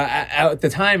 At the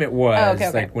time it was, okay.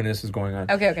 like, when this was going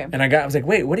on. Okay. And I was like,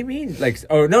 wait, what do you mean? Like,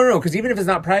 oh, no, because even if it's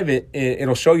not private,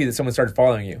 it'll show you that someone started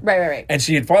following you. Right. And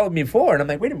she had followed me before, and I'm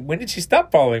like, wait, when did she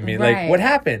stop following me? Like, what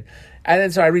happened? And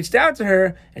then so I reached out to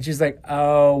her, and she's like,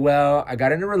 oh, well, I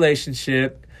got in a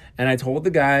relationship, and I told the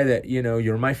guy that,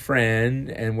 you're my friend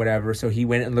and whatever. So he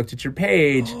went and looked at your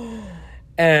page,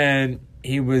 and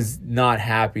he was not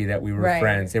happy that we were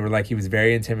friends. They were like, he was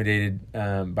very intimidated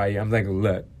by you. I'm like,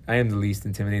 look, I am the least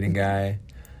intimidating guy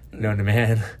known to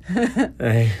man.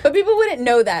 But people wouldn't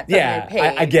know that from your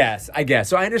page. I guess.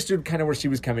 So I understood kind of where she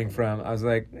was coming from. I was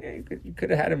like, hey, you could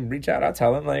have had him reach out. I'll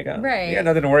tell him, like, you got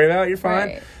nothing to worry about. You're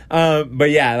fine.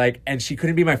 But yeah, like, and she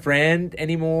couldn't be my friend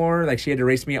anymore. Like, she had to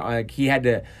erase me. Like,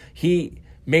 he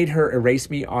made her erase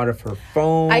me out of her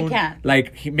phone. I can't.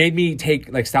 Like, he made me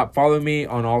stop following me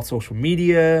on all social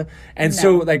media. And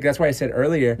so, like, that's why I said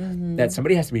earlier that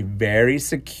somebody has to be very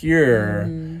secure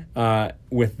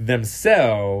with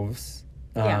themselves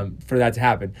for that to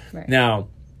happen. Right. Now,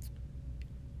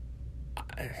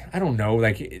 I don't know.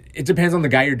 Like, it depends on the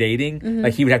guy you're dating.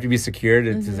 Like, he would have to be secure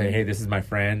to say, hey, this is my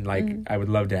friend. Like, I would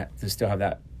love to still have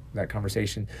that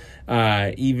conversation.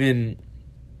 Even...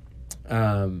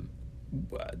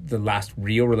 the last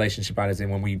real relationship I was in,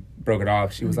 when we broke it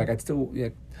off, she was like, I'd still,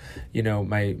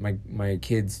 my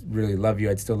kids really love you.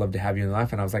 I'd still love to have you in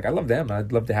life. And I was like, I love them.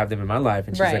 I'd love to have them in my life.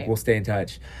 And she's like, we'll stay in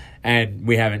touch. And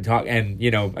we haven't talked. And,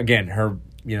 again, her,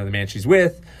 the man she's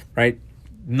with, right,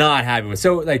 not happy with.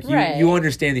 So, like, you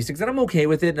understand these things. And I'm okay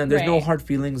with it. And there's no hard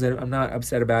feelings. I'm not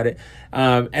upset about it.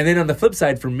 And then on the flip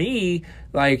side, for me,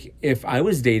 like, if I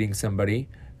was dating somebody,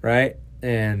 right,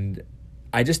 and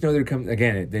I just know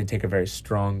they take a very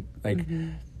strong, like,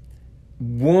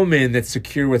 woman that's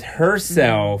secure with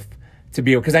herself to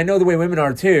be, because I know the way women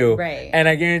are too. Right. And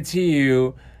I guarantee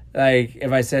you, like,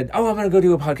 if I said, oh, I'm going to go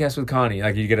do a podcast with Connie,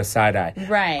 like, you get a side eye.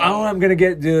 Right. Oh, I'm going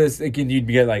to do this. Like, and you'd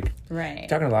get like,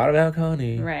 talking a lot about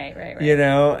Connie. Right.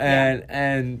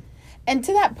 And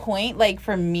to that point, like,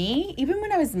 for me, even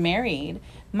when I was married,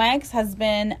 my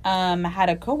ex-husband had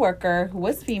a coworker who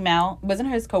was female. Wasn't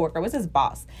his coworker, was his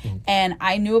boss. And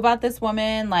I knew about this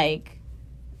woman, like,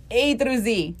 A through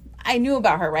Z. I knew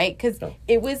about her, right? Because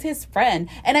it was his friend.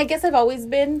 And I guess I've always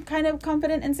been kind of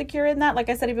confident and secure in that. Like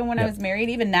I said, even when I was married,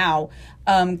 even now,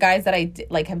 guys that I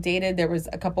like have dated, there was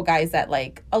a couple guys that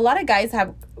like, a lot of guys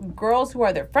have girls who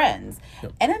are their friends.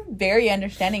 And I'm very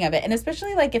understanding of it. And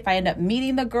especially like if I end up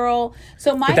meeting the girl.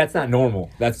 But that's not normal.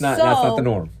 That's not the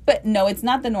norm. But no, it's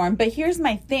not the norm. But here's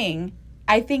my thing.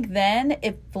 I think then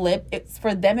it's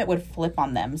for them, it would flip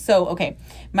on them. So, okay,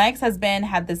 my ex-husband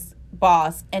had this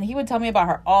boss and he would tell me about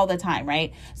her all the time,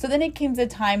 right? So then it came to a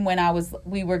time when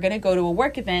we were going to go to a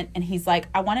work event and he's like,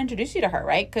 I want to introduce you to her,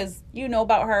 right? Because you know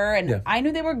about her and I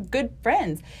knew they were good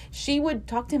friends. She would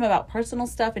talk to him about personal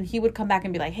stuff and he would come back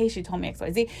and be like, hey, she told me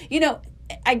XYZ. You know,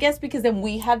 I guess because then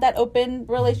we had that open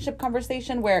relationship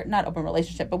conversation where, not open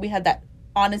relationship, but we had that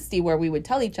honesty where we would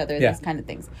tell each other these kind of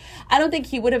things. I don't think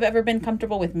he would have ever been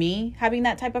comfortable with me having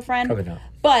that type of friend. Probably not.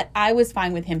 But I was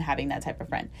fine with him having that type of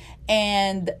friend.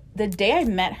 And the day I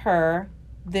met her,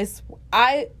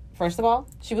 first of all,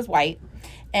 she was white.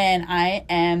 And I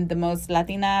am the most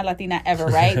Latina ever,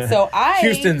 right? So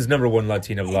Houston's #1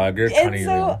 Latina vlogger. And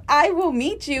so I will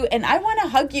meet you and I want to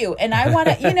hug you and I want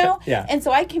to, you know. Yeah. And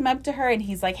so I came up to her and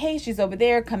he's like, hey, she's over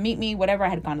there. Come meet me, whatever. I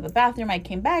had gone to the bathroom. I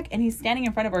came back and he's standing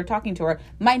in front of her talking to her,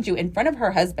 mind you, in front of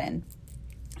her husband.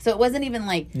 So it wasn't even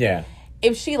like,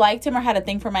 if she liked him or had a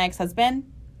thing for my ex-husband,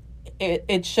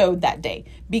 it showed that day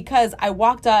because I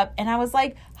walked up and I was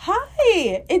like,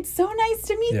 hi, it's so nice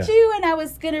to meet you. And I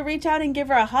was going to reach out and give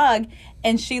her a hug.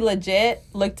 And she legit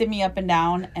looked at me up and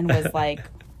down and was like,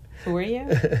 who are you?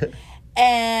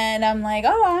 And I'm like,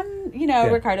 oh,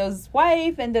 I'm, Ricardo's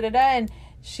wife and da-da-da. And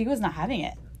she was not having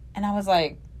it. And I was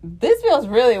like, this feels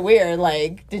really weird.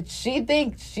 Like, did she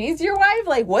think she's your wife?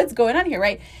 Like, what's going on here,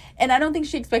 right? And I don't think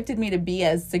she expected me to be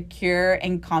as secure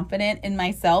and confident in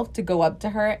myself to go up to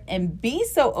her and be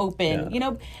so open, you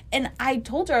know? And I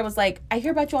told her, I was like, I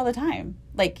hear about you all the time.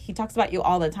 Like, he talks about you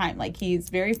all the time. Like,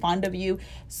 he's very fond of you,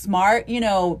 smart. You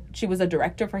know, she was a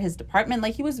director for his department.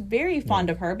 Like, he was very fond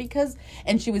of her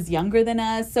and she was younger than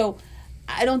us. So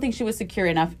I don't think she was secure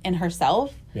enough in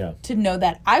herself to know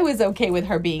that I was okay with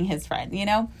her being his friend, you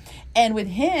know? And with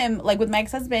him, like with my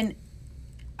ex-husband,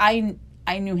 I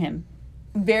knew him.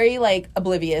 Very like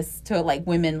oblivious to like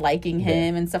women liking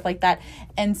him and stuff like that.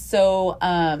 And so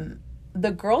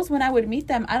the girls, when I would meet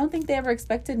them, I don't think they ever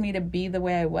expected me to be the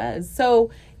way I was. So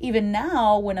even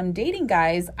now when I'm dating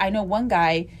guys, I know one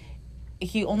guy,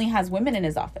 he only has women in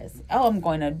his office. Oh, I'm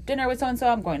going to dinner with so-and-so.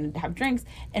 I'm going to have drinks.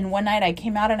 And one night I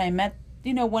came out and I met,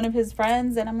 one of his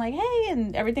friends and I'm like, hey,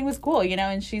 and everything was cool,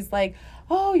 and she's like,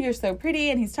 oh, you're so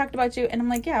pretty. And he's talked about you. And I'm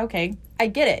like, yeah, okay. I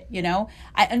get it.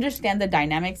 I understand the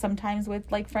dynamic sometimes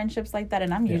with like friendships like that.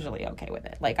 And I'm usually okay with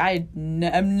it. Like I'm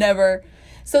never.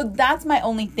 So that's my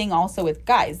only thing also with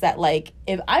guys that like,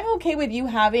 if I'm okay with you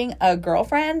having a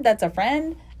girlfriend that's a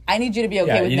friend, I need you to be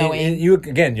okay with knowing.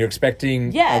 You're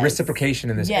expecting a reciprocation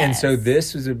in this. Yes. And so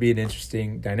this would be an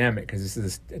interesting dynamic because this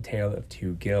is a tale of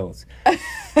two Gils.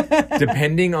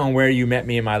 Depending on where you met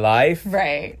me in my life.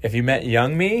 Right. If you met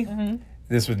young me,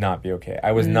 this would not be okay.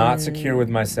 I was not secure with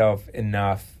myself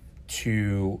enough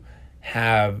to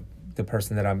have the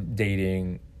person that I'm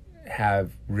dating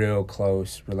have real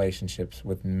close relationships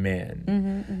with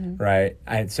men. Right?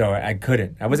 So I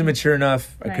couldn't. I wasn't mature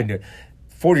enough. I couldn't do it.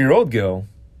 40-year-old Gil,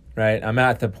 right? I'm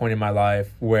at the point in my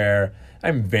life where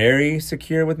I'm very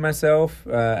secure with myself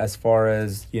as far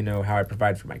as, how I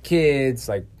provide for my kids,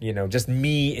 like, just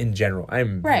me in general.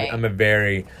 I'm a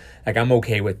very, like, I'm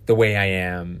okay with the way I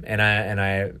am. And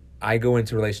I go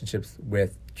into relationships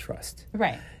with trust.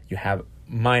 Right. You have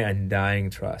my undying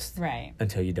trust. Right.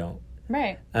 Until you don't.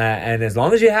 Right. And as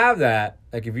long as you have that,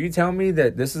 like, if you tell me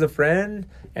that this is a friend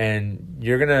and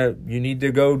you need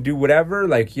to go do whatever,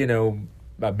 like,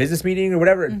 a business meeting or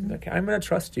whatever, like, I'm going to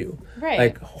trust you. Right.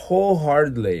 Like,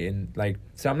 wholeheartedly. And, like,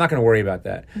 so I'm not going to worry about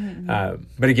that.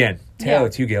 But again, tale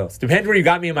of two Gils. Depends where you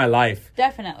got me in my life.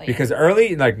 Definitely. Because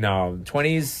early, like, no,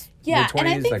 20s, yeah, mid-20s, and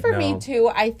I think like, for me, too,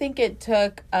 I think it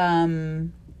took...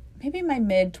 maybe my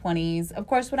mid-20s. Of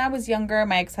course, when I was younger,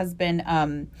 my ex-husband,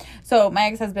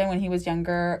 when he was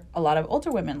younger, a lot of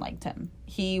older women liked him.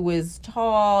 He was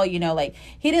tall, like,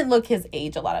 he didn't look his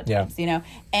age a lot of times,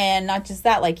 and not just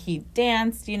that, like, he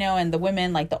danced, and the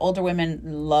women, like, the older women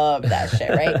loved that shit,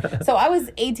 right? So I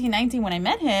was 18, 19 when I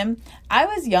met him. I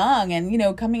was young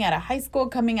and, coming out of high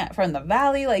school, from the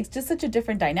Valley, like, just such a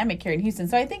different dynamic here in Houston.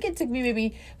 So I think it took me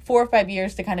maybe 4 or 5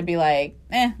 years to kind of be like,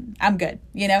 I'm good,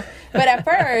 But at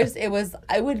first, it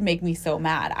would make me so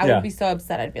mad. I would be so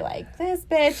upset. I'd be like, this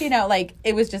bitch, like,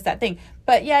 it was just that thing.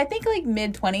 But yeah, I think like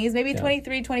mid-20s, maybe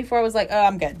 23, 24, I was like, oh,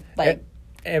 I'm good. Like,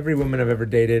 every woman I've ever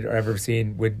dated or ever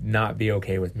seen would not be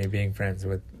okay with me being friends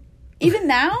with Even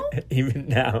now? Even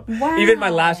now. Wow. Even my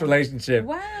last relationship.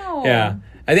 Wow. Yeah.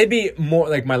 And they'd be more,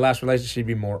 like, my last relationship, she'd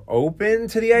be more open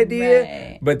to the idea.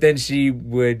 Right. But then she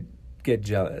would get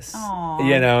jealous. Aw.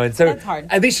 You know? And so That's hard.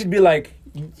 at least she'd be like,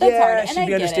 That's hard, and she'd I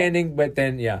be get it. understanding. But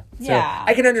then, yeah. So Yeah.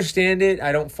 I can understand it.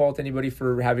 I don't fault anybody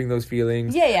for having those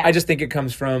feelings. Yeah. I just think it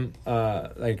comes from,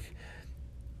 like,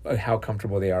 how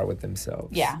comfortable they are with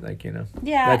themselves. Yeah. Like, you know.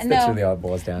 Yeah, That's really all it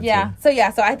boils down Yeah.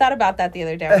 to. So I thought about that the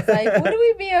other day. I was like, would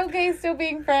we be okay still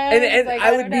being friends? And like,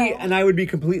 I don't would be, know. and I would be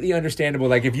completely understandable.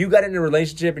 Like, if you got in a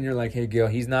relationship and you're like, "Hey, Gil,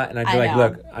 he's not," and I'd be I like, know.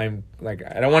 "Look, I'm like,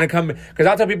 I don't want to come," because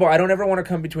I'll tell people I don't ever want to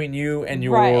come between you and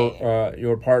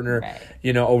your partner, Right.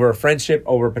 you know, over a friendship,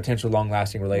 over a potential long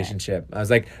lasting relationship. I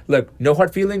was like, "Look, no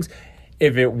hard feelings.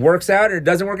 If it works out or it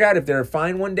doesn't work out, if they're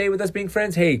fine one day with us being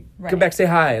friends, hey, Right. come back, say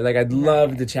hi. Like, I'd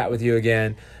love to chat with you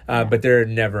again." But there are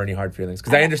never any hard feelings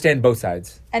because I understand both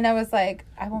sides. And I was like,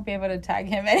 I won't be able to tag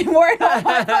him anymore. I'm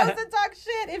not supposed to talk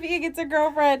shit if he gets a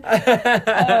girlfriend.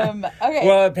 Okay.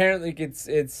 Well, apparently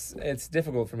it's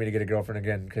difficult for me to get a girlfriend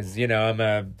again because, you know, I'm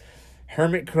a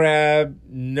hermit crab,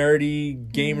 nerdy,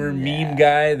 gamer meme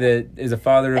guy that is a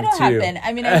father of it'll two. happen.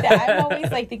 I mean, I'm always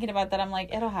like thinking about that. I'm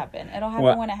like, it'll happen. It'll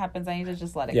happen when it happens. I need to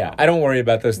just let it Yeah, go. I don't worry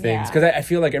about those things Yeah. because I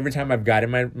feel like every time I've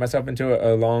gotten myself into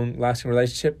a long-lasting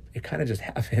relationship, it kind of just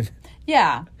happened.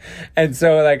 Yeah. And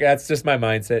so, like, that's just my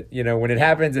mindset. You know, when it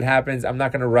happens, it happens. I'm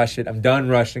not going to rush it. I'm done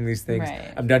rushing these things.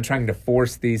 Right. I'm done trying to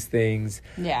force these things.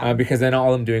 Yeah. Because then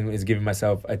all I'm doing is giving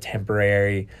myself a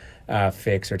temporary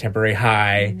fix or temporary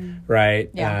high, right?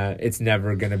 Yeah. It's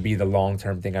never going to be the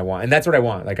long-term thing I want. And that's what I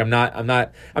want. Like,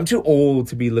 I'm too old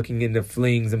to be looking into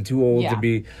flings. I'm too old to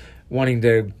be wanting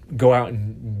to go out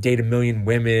and date a million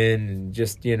women and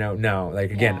just, you know, no.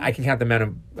 Like, again, I can count the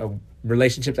amount of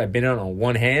relationships I've been on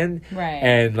one hand. Right.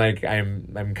 And, like,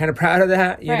 I'm kind of proud of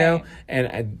that, you know?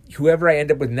 And whoever I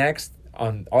end up with next,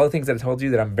 on all the things that I told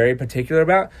you that I'm very particular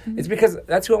about, it's because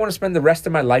that's who I want to spend the rest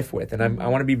of my life with. And I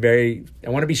want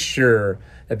to be sure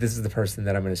that this is the person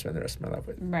that I'm going to spend the rest of my life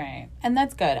with. Right. And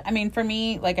that's good. I mean, for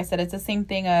me, like I said, it's the same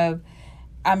thing of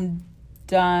I'm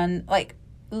done. Like,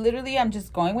 literally, I'm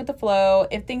just going with the flow.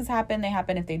 If things happen, they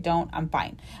happen. If they don't, I'm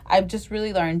fine. I've just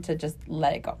really learned to just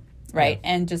let it go. Right.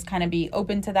 Yeah. And just kind of be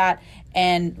open to that.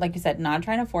 And like you said, not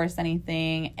trying to force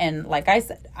anything. And like I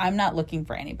said, I'm not looking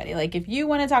for anybody. Like, if you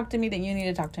want to talk to me, then you need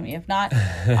to talk to me. If not,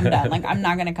 I'm done. Like, I'm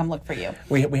not going to come look for you.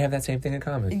 We have that same thing in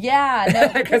common. Yeah.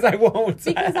 No, because I won't.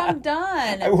 Because I'm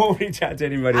done. I won't reach out to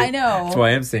anybody. I know. That's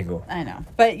why I'm single. I know.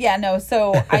 But yeah, no.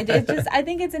 So I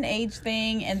think it's an age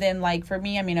thing. And then, like, for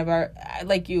me, I mean,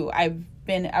 like you, I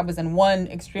was in one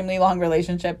extremely long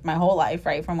relationship my whole life,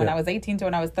 right? From when I was 18 to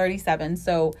when I was 37.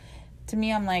 So to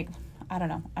me, I'm like, I don't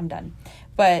know, I'm done.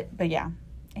 But yeah.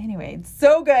 Anyway, it's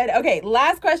so good. Okay,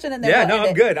 last question, and then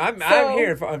I'm good. I'm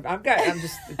here. It's,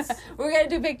 we're gonna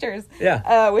do pictures.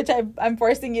 Yeah. Which I'm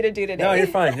forcing you to do today. No, you're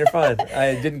fine. You're fine.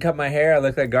 I didn't cut my hair. I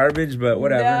look like garbage, but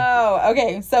whatever. No.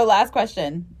 Okay. So last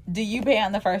question: do you pay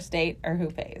on the first date, or who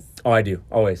pays? Oh, I do.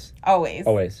 Always. Always.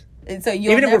 So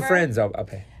even if we're friends, I'll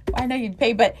pay. I know you'd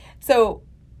pay, but so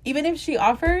even if she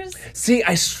offers, see,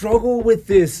 I struggle with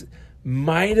this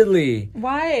mightily.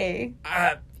 Why?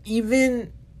 I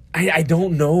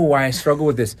don't know why I struggle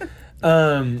with this.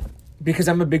 Because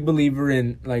I'm a big believer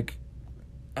in, like,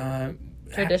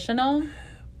 traditional.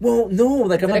 Well, no,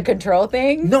 like, Is it a control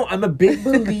thing? No, I'm a big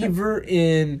believer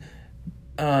in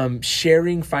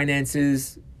sharing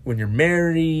finances when you're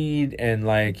married and,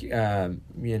 like,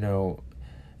 you know,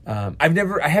 I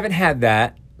haven't had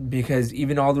that because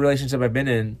even all the relationships I've been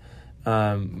in.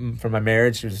 From my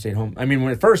marriage, she was a stay-at-home. I mean,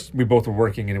 when at first we both were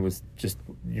working and it was just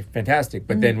fantastic.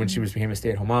 But then when she became a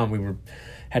stay-at-home mom,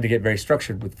 had to get very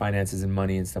structured with finances and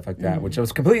money and stuff like that, which I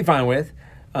was completely fine with.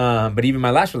 But even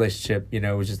my last relationship, you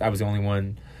know, it was just I was the only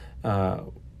one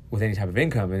with any type of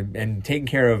income and taking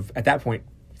care of at that point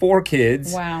 4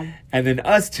 kids. Wow. And then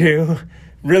us 2.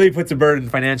 Really puts a burden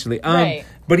financially. Right.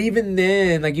 But even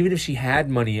then, like, even if she had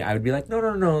money, I would be like, no,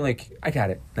 like, I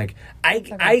got it. Like,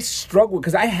 I struggle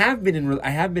because I've been in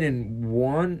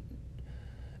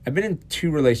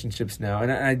 2 relationships now,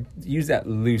 and I use that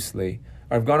loosely.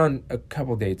 I've gone on a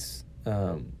couple dates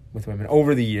with women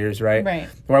over the years, right? Right.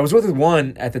 Where I was with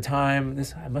one at the time.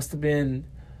 I must have been.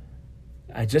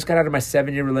 I just got out of my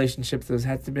 7-year relationship. So this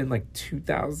had to have been like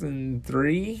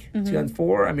 2003,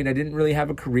 2004. I mean, I didn't really have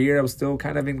a career. I was still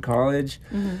kind of in college.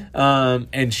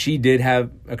 And she did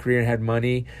have a career and had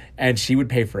money. And she would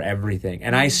pay for everything.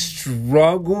 And I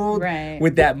struggled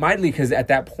with that mightily because at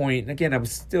that point, again, I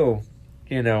was still,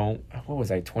 you know, what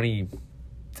was I,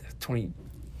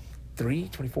 23,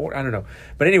 24? I don't know.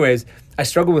 But anyways, I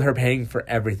struggled with her paying for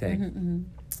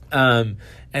everything. And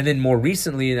then more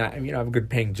recently, and I have a good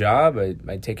paying job.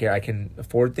 I take care. I can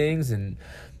afford things, and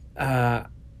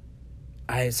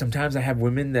sometimes I have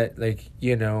women that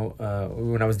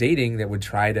when I was dating that would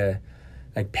try to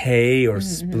like pay or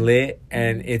split,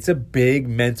 and it's a big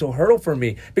mental hurdle for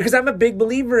me because I'm a big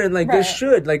believer in you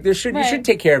should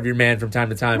take care of your man from time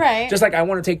to time, just like I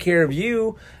want to take care of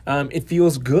you. It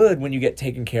feels good when you get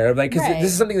taken care of, because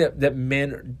this is something that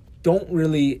men don't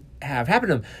really have happen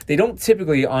to them. They don't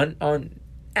typically on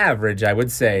average, I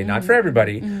would say, not for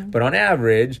everybody, but on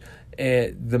average,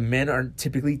 the men aren't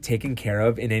typically taken care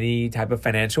of in any type of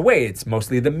financial way. It's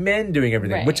mostly the men doing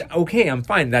everything, which, okay, I'm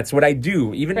fine. That's what I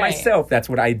do. Even myself, that's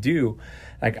what I do.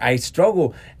 Like, I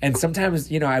struggle. And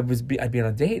sometimes, I'd be on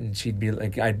a date and she'd be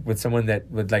like, with someone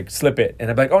that would like slip it. And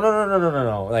I'd be like, oh,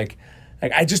 no. Like,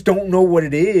 I just don't know what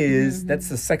it is. That's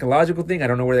a psychological thing. I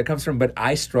don't know where that comes from, but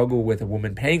I struggle with a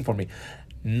woman paying for me.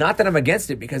 Not that I'm against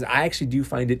it, because I actually do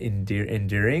find it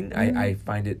endearing. I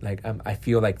find it like I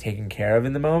feel like taken care of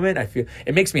in the moment. I feel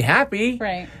it makes me happy.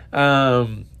 Right.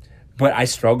 But I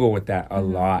struggle with that a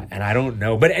lot, and I don't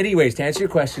know. But anyways, to answer your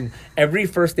question, every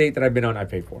first date that I've been on, I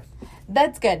paid for.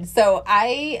 That's good. So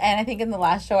I think in the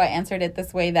last show I answered it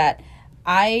this way, that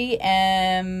I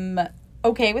am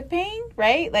okay with paying,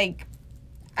 right? Like,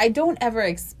 I don't ever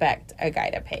expect a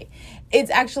guy to pay. It's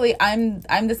actually, I'm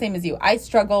the same as you. I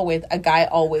struggle with a guy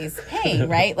always paying,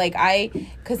 right?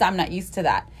 Because I'm not used to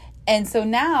that. And so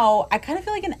now I kind of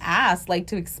feel like an ass, like,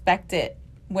 to expect it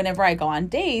whenever I go on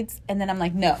dates. And then I'm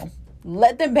like, no,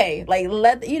 let them pay.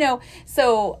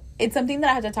 So it's something that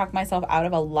I have to talk myself out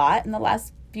of a lot in the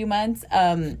last few months.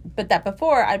 But that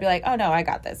before I'd be like, oh no, I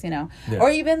got this, Yeah. Or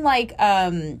even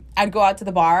I'd go out to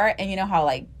the bar, and how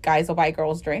like guys will buy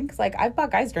girls drinks. Like, I've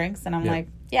bought guys drinks, and I'm like,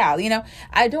 yeah,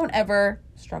 I don't ever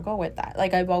struggle with that.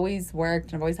 Like, I've always worked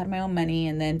and I've always had my own money,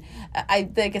 and then I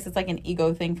guess it's like an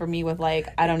ego thing for me with like,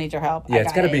 I don't need your help. Yeah,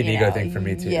 it's got to be an ego thing for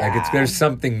me too. Yeah. Like, there's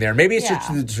something there. Maybe it's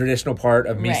just the traditional part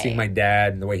of me seeing my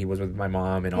dad and the way he was with my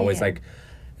mom, and always like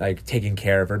taking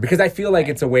care of her, because I feel like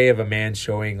it's a way of a man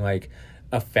showing like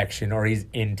affection, or he's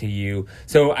into you.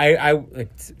 So I like,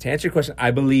 to answer your question,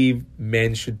 I believe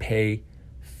men should pay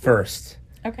first.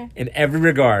 Okay. In every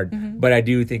regard. But I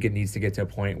do think it needs to get to a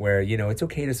point where, it's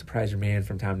okay to surprise your man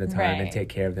from time to time and take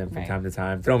care of them from time to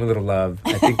time. Throw them a little love.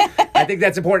 I think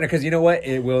that's important, because you know what?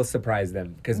 It will surprise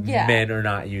them, because men are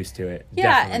not used to it. Yeah.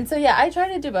 Definitely. And so, I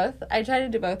try to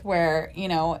do both. Where,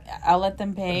 I'll let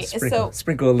them pay.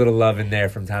 Sprinkle a little love in there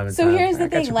from time to time. So here's the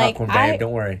thing, your like, popcorn, babe,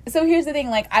 don't worry. So here's the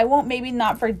thing, like, I won't, maybe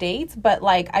not for dates, but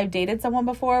like, I've dated someone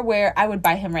before where I would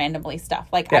buy him randomly stuff.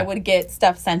 Like, I would get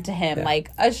stuff sent to him, like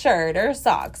a shirt or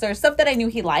socks or stuff that I knew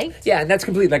he liked. Yeah, and that's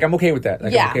complete. Like, I'm okay with that.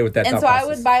 Like, I'm okay with that. And so process. I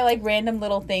would buy like random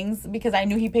little things, because I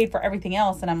knew he paid for everything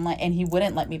else, and I'm like, and he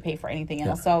wouldn't let me pay for anything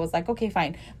else. So I was like, okay,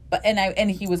 fine. But and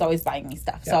he was always buying me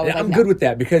stuff. So I was like, I'm good with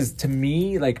that, because to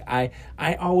me, like, I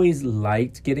always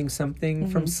liked getting something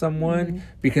from someone,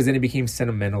 because then it became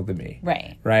sentimental to me.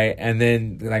 Right. And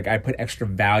then like I put extra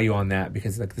value on that,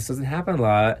 because like this doesn't happen a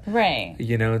lot. Right.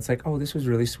 It's like, oh, this was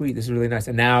really sweet. This is really nice.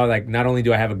 And now, like, not only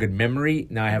do I have a good memory,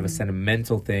 now I have a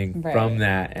sentimental thing from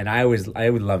that. And I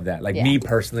would love that. Like, me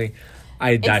personally,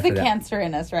 I die for that. It's the Cancer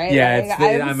in us, right? Yeah,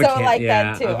 I'm so like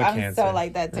that too. I'm so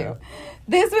like that too.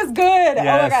 This was good. Yes.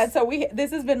 Oh my God. So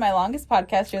this has been my longest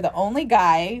podcast. You're the only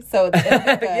guy. So it's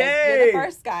been good. You're the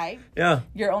first guy. Yeah.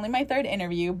 You're only my third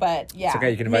interview, but yeah. It's okay.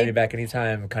 You can invite me back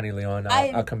anytime, Connie Leon.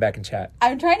 I'll come back and chat.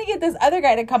 I'm trying to get this other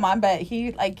guy to come on, but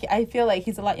I feel like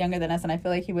he's a lot younger than us, and I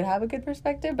feel like he would have a good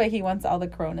perspective, but he wants all the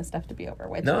Corona stuff to be over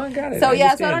with. No, I got it. So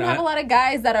so I don't have a lot of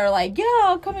guys that are like, yeah,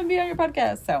 I'll come and be on your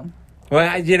podcast. So. Well,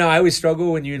 I always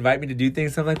struggle when you invite me to do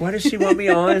things. I'm like, why does she want me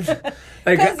on?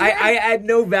 Like, I add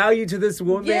no value to this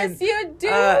woman. Yes, you do.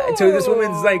 To this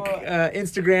woman's, like,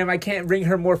 Instagram. I can't bring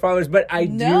her more followers, but I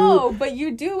do. No, but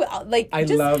you do. Like, I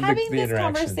just love having the this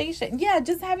conversation. Yeah,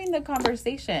 just having the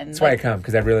conversation. That's why I come,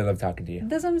 because I really love talking to you.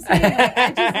 That's what I'm saying.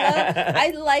 Like,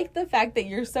 I like the fact that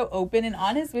you're so open and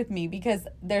honest with me, because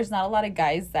there's not a lot of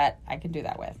guys that I can do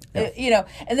that with. Yeah.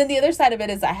 And then the other side of it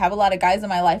is I have a lot of guys in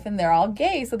my life, and they're all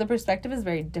gay, so the perspective is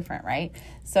very different, right?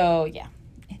 So yeah.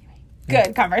 Anyway,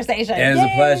 good conversation. It was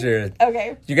a pleasure.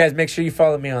 Okay. You guys make sure you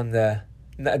follow me on the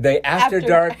After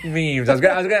Dark memes. I was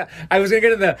gonna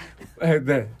get in the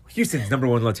Houston's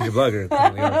 #1 Latino blogger.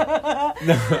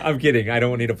 No, I'm kidding. I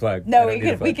don't need a plug. No,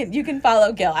 you can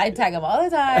follow Gil. I tag him all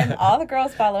the time. All the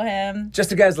girls follow him.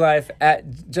 Just a Guy's Life,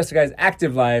 at Just a Guy's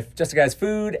Active Life, Just a Guy's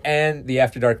Food, and the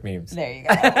After Dark memes. There you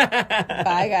go.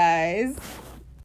 Bye, guys.